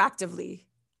resource proactively.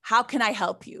 How can I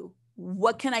help you?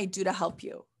 What can I do to help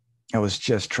you? I was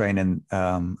just training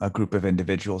a group of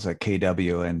individuals at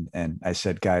KW, and I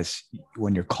said, guys,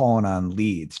 when you're calling on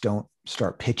leads, don't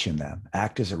start pitching them.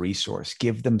 Act as a resource.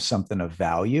 Give them something of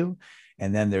value,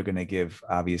 and then they're going to give,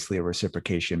 obviously, a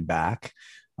reciprocation back.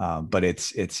 But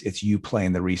it's you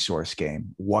playing the resource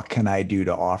game. What can I do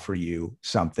to offer you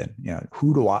something? You know,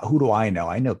 who do I know?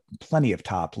 I know plenty of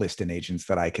top listing agents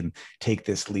that I can take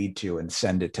this lead to and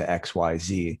send it to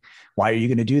XYZ. Why are you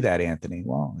going to do that, Anthony?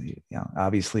 Well,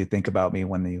 obviously think about me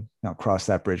when you cross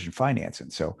that bridge in financing.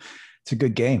 So it's a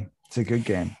good game. It's a good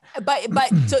game. But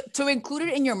to include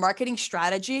it in your marketing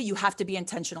strategy, you have to be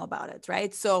intentional about it,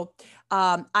 right? So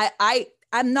I'm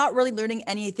not really learning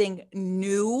anything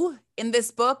new in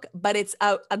this book, but it's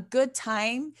a good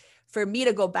time for me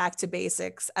to go back to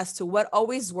basics as to what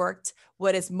always worked,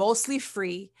 what is mostly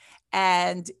free,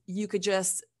 and you could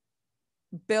just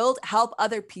help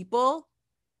other people,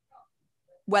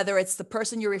 whether it's the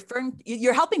person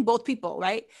you're helping both people,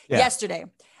 right? Yeah. Yesterday,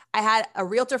 I had a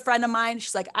realtor friend of mine.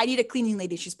 She's like, I need a cleaning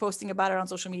lady. She's posting about it on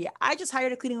social media. I just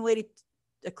hired a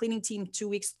cleaning team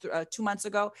 2 months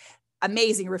ago.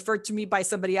 Amazing, referred to me by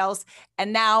somebody else.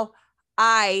 And now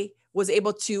I was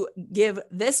able to give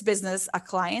this business a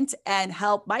client and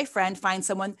help my friend find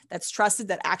someone that's trusted,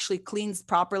 that actually cleans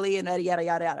properly, and yada,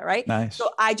 yada, yada, right? Nice. So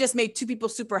I just made 2 people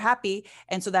super happy.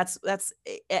 And so that's,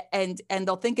 and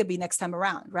they'll think of me next time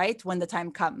around, right? When the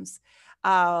time comes.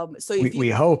 So we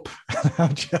hope.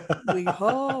 We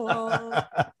hope.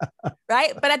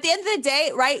 Right. But at the end of the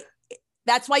day, right,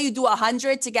 that's why you do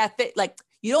 100 to get fit. Like,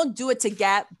 you don't do it to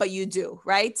get, but you do,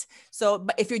 right? So,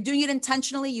 but if you're doing it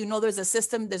intentionally, there's a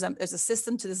system, there's a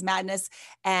system to this madness.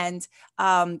 And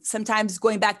sometimes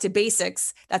going back to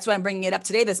basics, that's why I'm bringing it up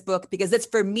today, this book, because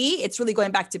for me, it's really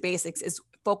going back to basics, is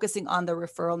focusing on the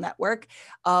referral network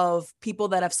of people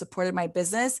that have supported my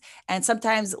business. And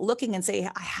sometimes looking and say,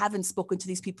 I haven't spoken to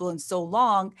these people in so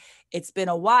long. It's been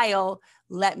a while.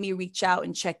 Let me reach out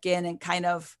and check in and kind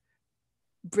of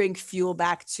bring fuel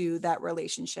back to that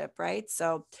relationship, right?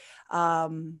 So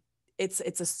it's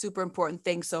a super important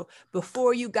thing. So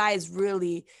before you guys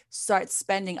really start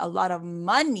spending a lot of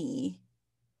money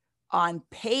on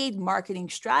paid marketing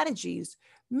strategies,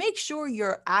 make sure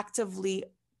you're actively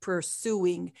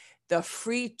pursuing the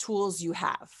free tools you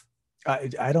have.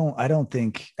 I don't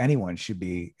think anyone should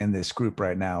be in this group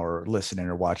right now or listening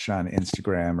or watching on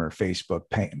Instagram or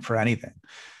Facebook paying for anything.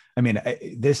 I mean,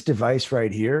 this device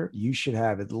right here, you should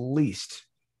have at least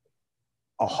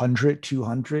 100,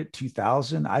 200,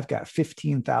 2,000. I've got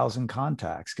 15,000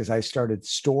 contacts because I started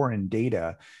storing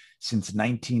data since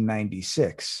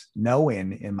 1996,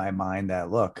 knowing in my mind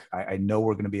that, look, I know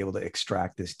we're going to be able to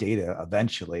extract this data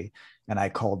eventually. And I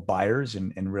called buyers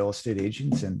and real estate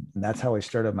agents, and that's how I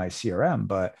started my CRM.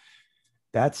 But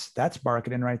that's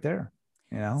marketing right there,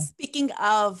 you know? Speaking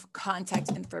of contact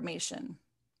information,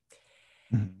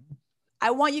 Mm-hmm.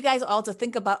 I want you guys all to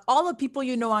think about all the people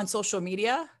you know on social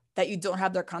media that you don't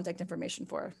have their contact information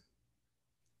for.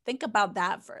 Think about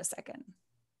that for a second.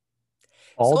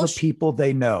 All the people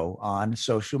they know on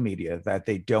social media that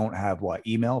they don't have what?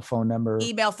 Email, phone number,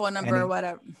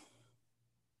 whatever.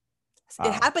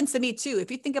 It happens to me too. If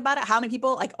you think about it, how many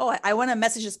people like, oh, I want to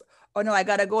message this. Oh no, I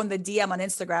got to go in the DM on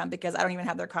Instagram because I don't even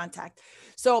have their contact.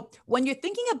 So when you're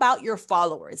thinking about your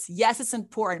followers, yes, it's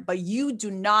important, but you do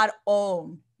not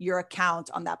own your account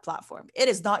on that platform. It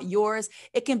is not yours.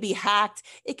 It can be hacked.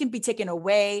 It can be taken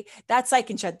away. That site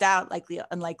can shut down,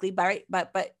 unlikely,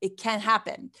 but it can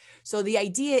happen. So the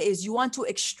idea is you want to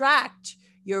extract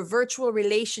your virtual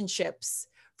relationships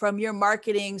from your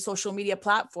marketing social media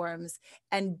platforms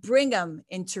and bring them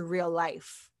into real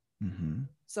life. Mm-hmm.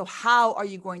 So how are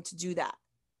you going to do that?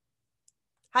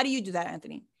 How do you do that,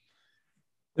 Anthony?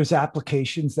 There's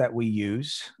applications that we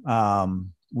use.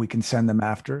 We can send them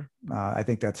after. I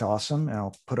think that's awesome. And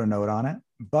I'll put a note on it.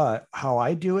 But how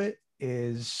I do it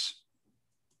is,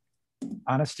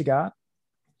 honest to God,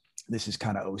 this is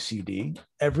kind of OCD.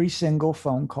 Every single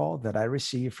phone call that I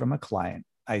receive from a client,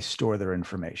 I store their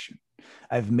information.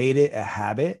 I've made it a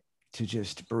habit to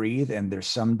just breathe. And there's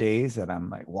some days that I'm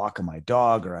like walking my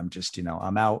dog, or I'm just,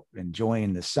 I'm out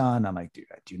enjoying the sun. I'm like, dude,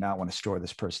 I do not want to store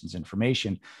this person's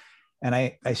information. And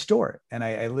I store it, and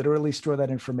I literally store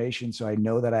that information. So I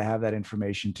know that I have that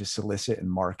information to solicit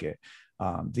and market.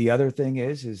 The other thing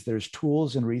is there's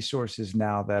tools and resources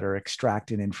now that are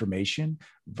extracting information.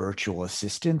 Virtual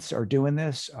assistants are doing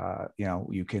this.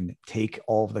 You can take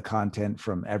all of the content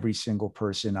from every single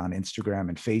person on Instagram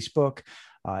and Facebook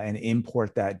and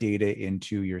import that data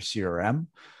into your CRM.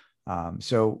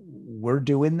 So we're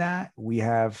doing that. We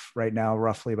have right now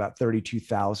roughly about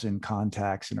 32,000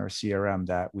 contacts in our CRM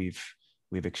that we've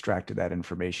extracted that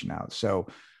information out. So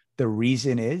the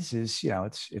reason is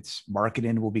it's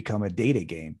marketing will become a data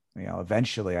game.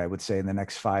 Eventually I would say in the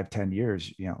next 5-10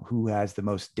 years, who has the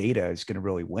most data is going to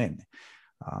really win.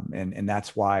 And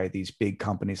that's why these big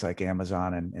companies like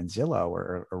Amazon and Zillow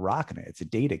are rocking it. It's a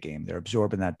data game. They're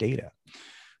absorbing that data.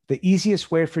 The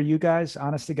easiest way for you guys,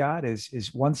 honest to God,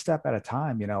 is one step at a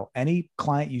time. Any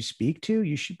client you speak to,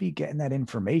 you should be getting that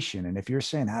information. And if you're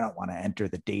saying, I don't want to enter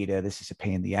the data, this is a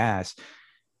pain in the ass,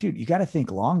 dude, you got to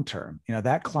think long-term.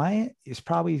 That client is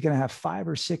probably going to have 5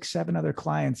 or 6, 7 other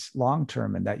clients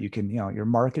long-term, and that you can, your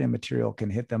marketing material can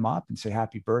hit them up and say,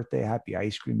 happy birthday, happy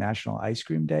ice cream, National Ice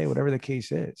Cream Day, whatever the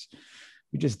case is.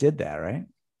 We just did that, right?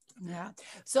 Yeah.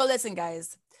 So listen,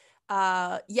 guys,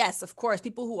 yes, of course,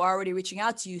 people who are already reaching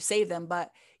out to you, save them, but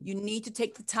you need to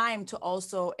take the time to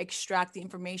also extract the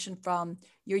information from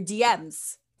your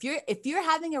DMs. If you're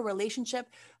having a relationship,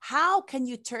 how can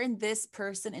you turn this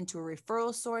person into a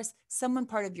referral source, someone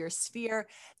part of your sphere?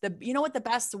 What the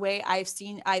best way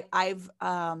I've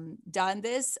done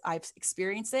this, I've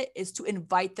experienced it, is to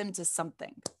invite them to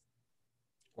something.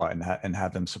 What, and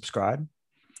have them subscribe?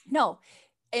 No.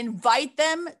 Invite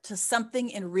them to something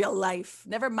in real life.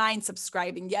 Never mind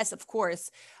subscribing. Yes, of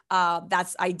course,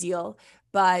 that's ideal.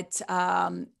 But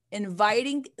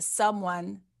inviting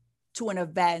someone to an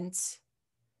event,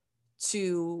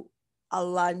 to a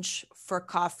lunch, for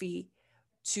coffee,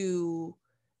 to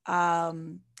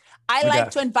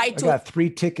I got 3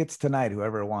 tickets tonight.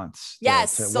 Whoever wants.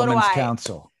 Yes, to so Women's do I.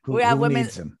 Council. We have women.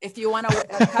 Needs them? If you want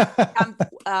to come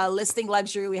listing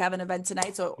luxury, we have an event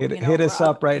tonight. So hit us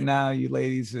up right now, you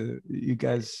ladies, you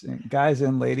guys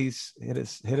and ladies. Hit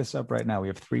us up right now. We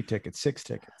have 3 tickets, 6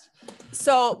 tickets.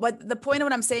 So, but the point of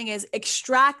what I'm saying is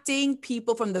extracting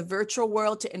people from the virtual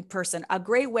world to in person. A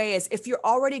great way is if you're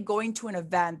already going to an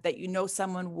event that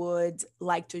someone would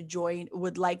like to join,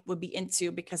 would be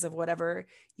into because of whatever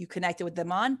you connected with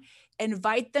them on.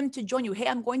 Invite them to join you. Hey,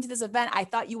 I'm going to this event. I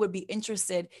thought you would be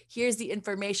interested. Here's the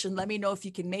information. Let me know if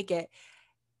you can make it.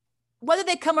 Whether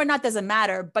they come or not doesn't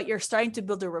matter, but you're starting to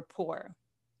build a rapport.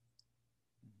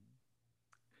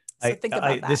 So think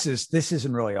about that. This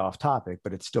isn't really off topic,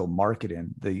 but it's still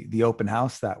marketing. The open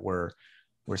house that we're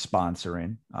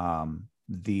sponsoring,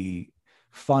 the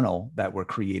funnel that we're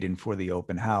creating for the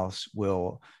open house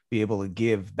will be able to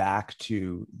give back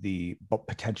to the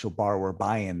potential borrower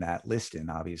buying that listing,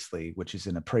 obviously, which is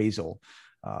an appraisal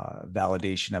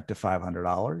validation up to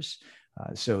 $500.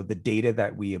 So the data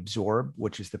that we absorb,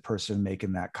 which is the person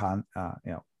making that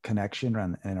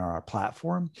connection in our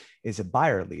platform is a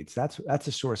buyer leads. That's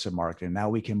a source of marketing. Now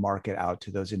we can market out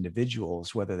to those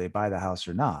individuals, whether they buy the house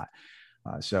or not.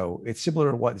 So it's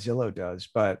similar to what Zillow does,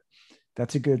 but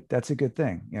that's a good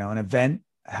thing. You know, an event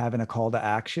having a call to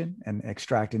action and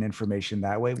extracting information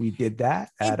that way. We did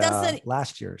that at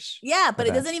last year's. Yeah, but event.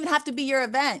 It doesn't even have to be your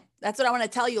event. That's what I want to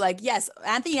tell you. Like, yes,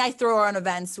 Anthony and I throw on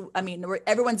events. I mean,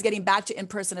 everyone's getting back to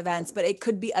in-person events, but it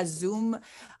could be a Zoom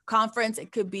conference.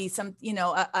 It could be some, you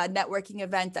know, a networking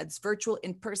event that's virtual,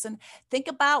 in person. Think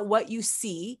about what you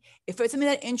see. If it's something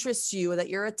that interests you that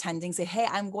you're attending, say, hey,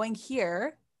 I'm going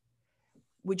here.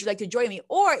 Would you like to join me?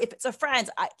 Or if it's a friend,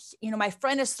 my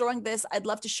friend is throwing this, I'd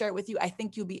love to share it with you. I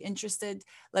think you'll be interested.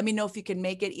 Let me know if you can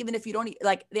make it. Even if you don't,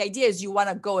 like, the idea is you want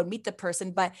to go and meet the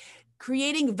person, but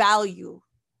creating value,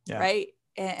 right?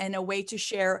 And a way to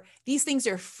share. These things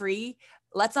are free.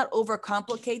 Let's not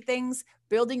overcomplicate things.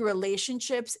 Building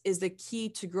relationships is the key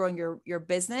to growing your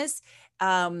business.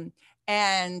 And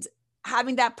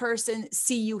having that person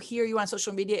see you, hear you on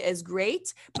social media is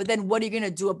great, but then what are you going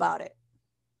to do about it?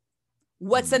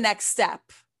 What's the next step?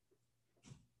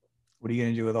 What are you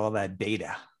going to do with all that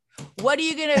data? What are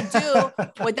you going to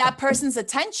do with that person's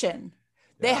attention?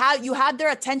 You had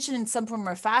their attention in some form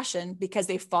or fashion because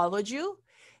they followed you.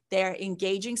 They're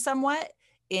engaging somewhat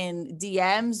in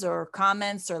DMs or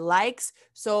comments or likes.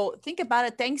 So think about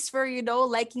it. Thanks for,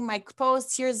 liking my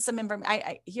post. Here's some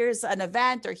information. Here's an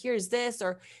event, or here's this,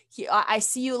 or I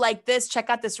see you like this.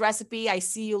 Check out this recipe. I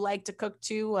see you like to cook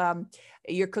too.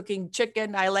 You're cooking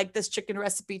chicken. I like this chicken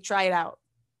recipe. Try it out.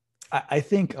 I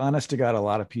think, honest to God, a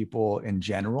lot of people in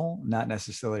general, not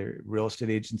necessarily real estate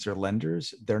agents or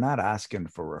lenders, they're not asking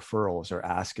for referrals or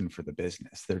asking for the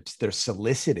business. They're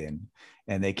soliciting,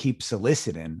 and they keep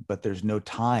soliciting, but there's no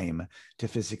time to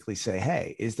physically say,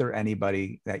 hey, is there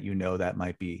anybody that that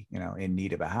might be, in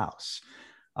need of a house?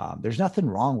 There's nothing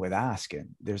wrong with asking.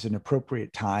 There's an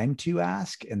appropriate time to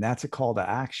ask, and that's a call to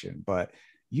action. But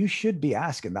you should be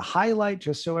asking. The highlight,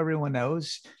 just so everyone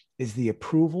knows, is the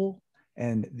approval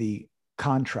and the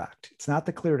contract. It's not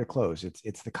the clear to close.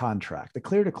 It's the contract. The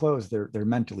clear to close, they're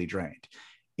mentally drained.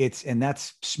 And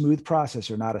that's smooth process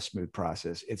or not a smooth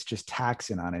process. It's just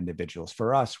taxing on individuals.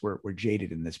 For us, we're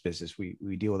jaded in this business.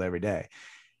 We deal with every day.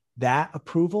 That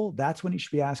approval, that's when you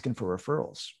should be asking for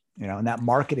referrals, and that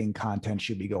marketing content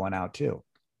should be going out too.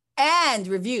 And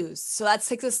reviews. So that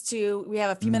takes us to, we have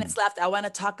a few minutes left. I want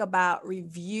to talk about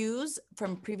reviews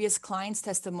from previous clients,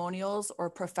 testimonials,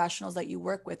 or professionals that you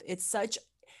work with. It's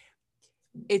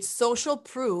social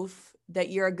proof that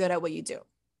you're good at what you do.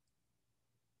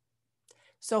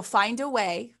 So find a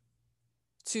way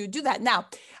to do that. Now,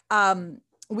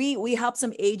 we helped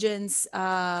some agents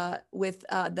with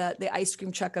the ice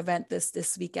cream truck event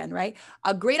this weekend, right?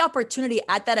 A great opportunity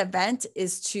at that event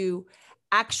is to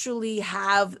actually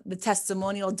have the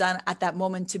testimonial done at that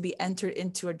moment to be entered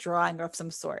into a drawing of some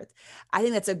sort. I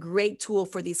think that's a great tool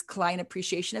for these client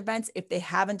appreciation events. If they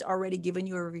haven't already given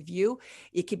you a review,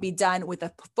 it could be done with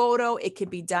a photo. It could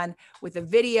be done with a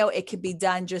video. It could be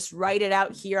done, just write it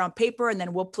out here on paper, and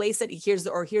then we'll place it. Here's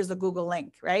the Google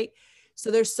link, right?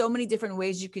 So there's so many different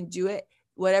ways you can do it.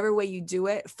 Whatever way you do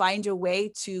it, find a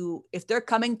way to, if they're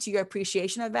coming to your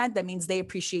appreciation event, that means they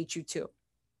appreciate you too.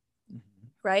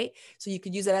 Right? So you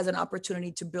could use it as an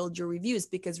opportunity to build your reviews,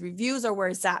 because reviews are where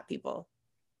it's at, people.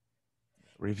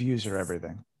 Reviews are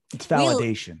everything. It's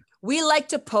validation. We like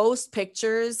to post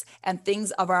pictures and things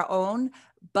of our own,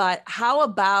 but how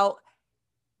about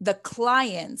the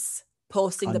clients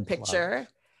posting the picture?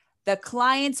 The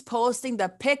clients posting the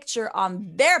picture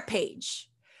on their page,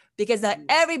 because now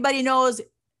everybody knows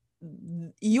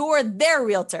you're their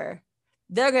realtor.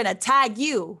 They're going to tag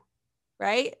you,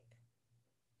 right?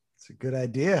 It's a good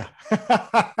idea.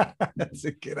 That's a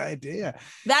good idea.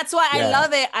 That's why I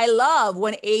love it. I love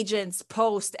when agents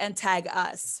post and tag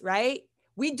us, right?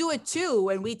 We do it too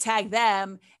when we tag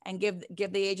them and give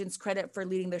the agents credit for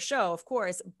leading the show, of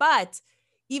course. But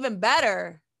even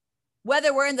better,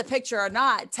 whether we're in the picture or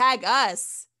not, tag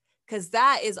us, because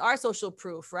that is our social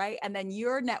proof, right? And then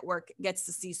your network gets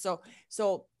to see. So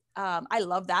I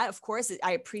love that. Of course,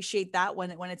 I appreciate that when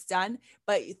it's done,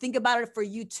 but think about it for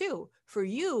you too. For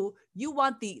you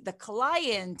want the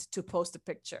client to post a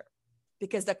picture,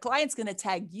 because the client's going to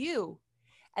tag you.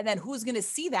 And then who's going to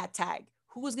see that tag?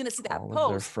 Who's going to see that all post?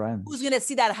 Their friends. Who's going to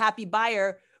see that happy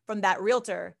buyer from that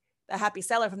realtor, the happy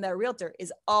seller from that realtor,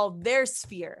 is all their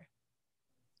sphere.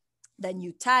 Then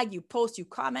you tag, you post, you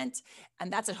comment,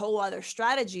 and that's a whole other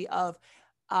strategy of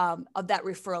that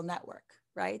referral network,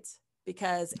 right?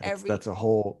 Because that's a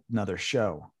whole nother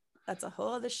show. That's a whole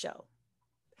other show.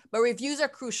 But reviews are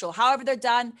crucial. However they're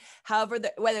done,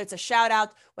 whether it's a shout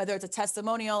out, whether it's a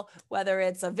testimonial, whether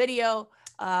it's a video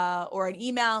or an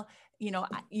email,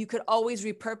 you could always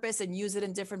repurpose and use it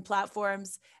in different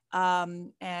platforms.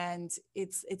 And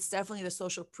it's definitely the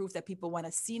social proof that people want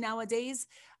to see nowadays.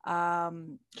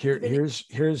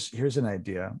 Here's an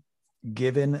idea.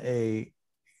 Given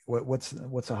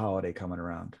what's a holiday coming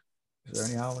around? Is there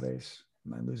any holidays?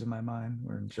 Am I losing my mind?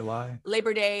 We're in July.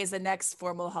 Labor Day is the next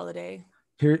formal holiday.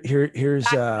 Here's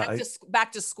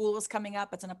back to school is coming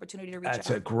up. It's an opportunity to reach out. That's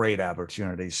a great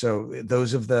opportunity. So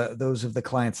those of the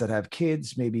clients that have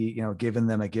kids, maybe giving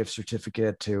them a gift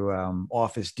certificate to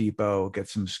Office Depot, get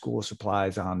some school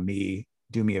supplies on me.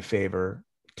 Do me a favor,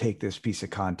 take this piece of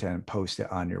content, post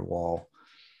it on your wall.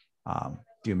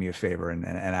 Do me a favor and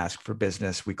ask for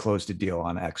business. We closed a deal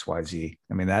on XYZ.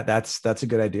 I mean, that's a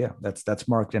good idea. That's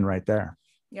marked in right there.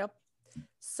 Yep.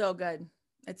 So good.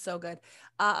 It's so good.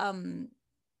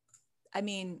 I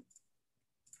mean,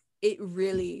 it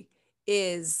really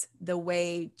is the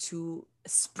way to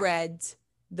spread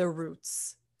the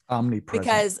roots. Omnipresent.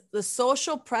 Because the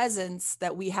social presence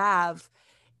that we have,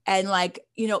 and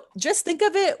just think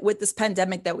of it with this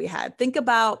pandemic that we had. Think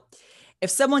about if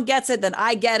someone gets it, then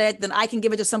I get it, then I can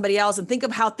give it to somebody else, and think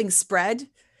of how things spread.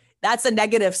 That's the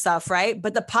negative stuff, right?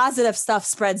 But the positive stuff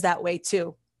spreads that way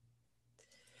too.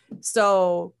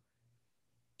 So,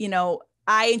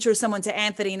 I introduce someone to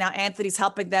Anthony. Now Anthony's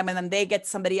helping them, and then they get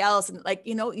somebody else. And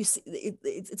you see,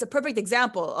 it's a perfect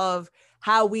example of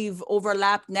how we've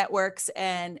overlapped networks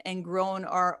and grown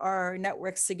our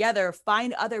networks together.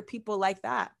 Find other people like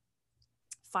that.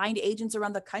 Find agents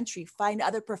around the country. Find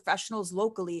other professionals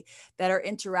locally that are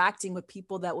interacting with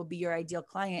people that will be your ideal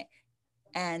client,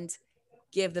 and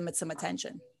give them some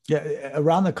attention. Yeah,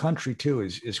 around the country too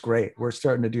is great. We're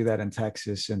starting to do that in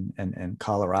Texas and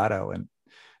Colorado, and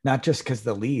not just because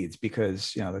the leads,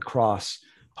 because the cross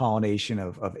pollination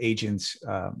of agents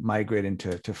migrating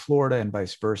to Florida and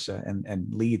vice versa,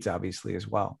 and leads obviously as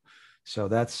well. So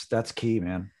that's key,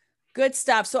 man. Good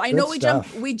stuff. So I know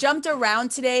we jumped around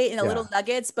today in little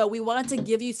nuggets, but we wanted to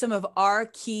give you some of our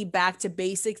key back to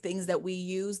basic things that we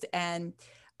used. And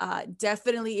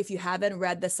definitely, if you haven't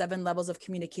read The 7 Levels of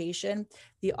Communication,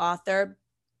 the author,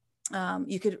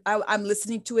 I'm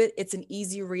listening to it. It's an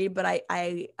easy read, but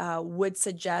I would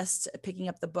suggest picking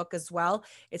up the book as well.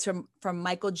 It's from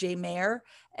Michael J. Mayer,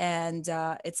 and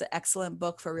it's an excellent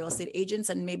book for real estate agents.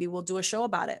 And maybe we'll do a show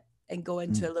about it and go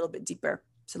into a little bit deeper.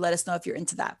 So let us know if you're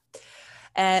into that.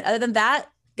 And other than that,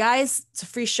 guys, it's a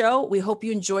free show. We hope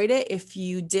you enjoyed it. If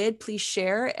you did, please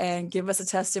share and give us a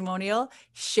testimonial.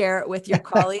 Share it with your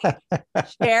colleagues.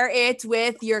 Share it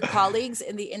with your colleagues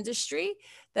in the industry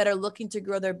that are looking to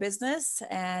grow their business.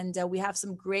 And we have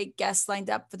some great guests lined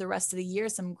up for the rest of the year,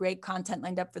 some great content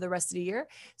lined up for the rest of the year.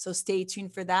 So stay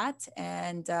tuned for that.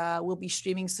 And we'll be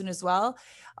streaming soon as well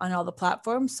on all the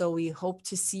platforms. So we hope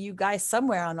to see you guys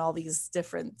somewhere on all these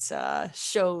different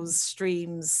shows,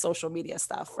 streams, social media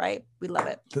stuff, right? We love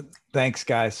it. Thanks,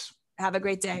 guys. Have a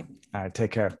great day. All right,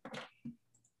 take care.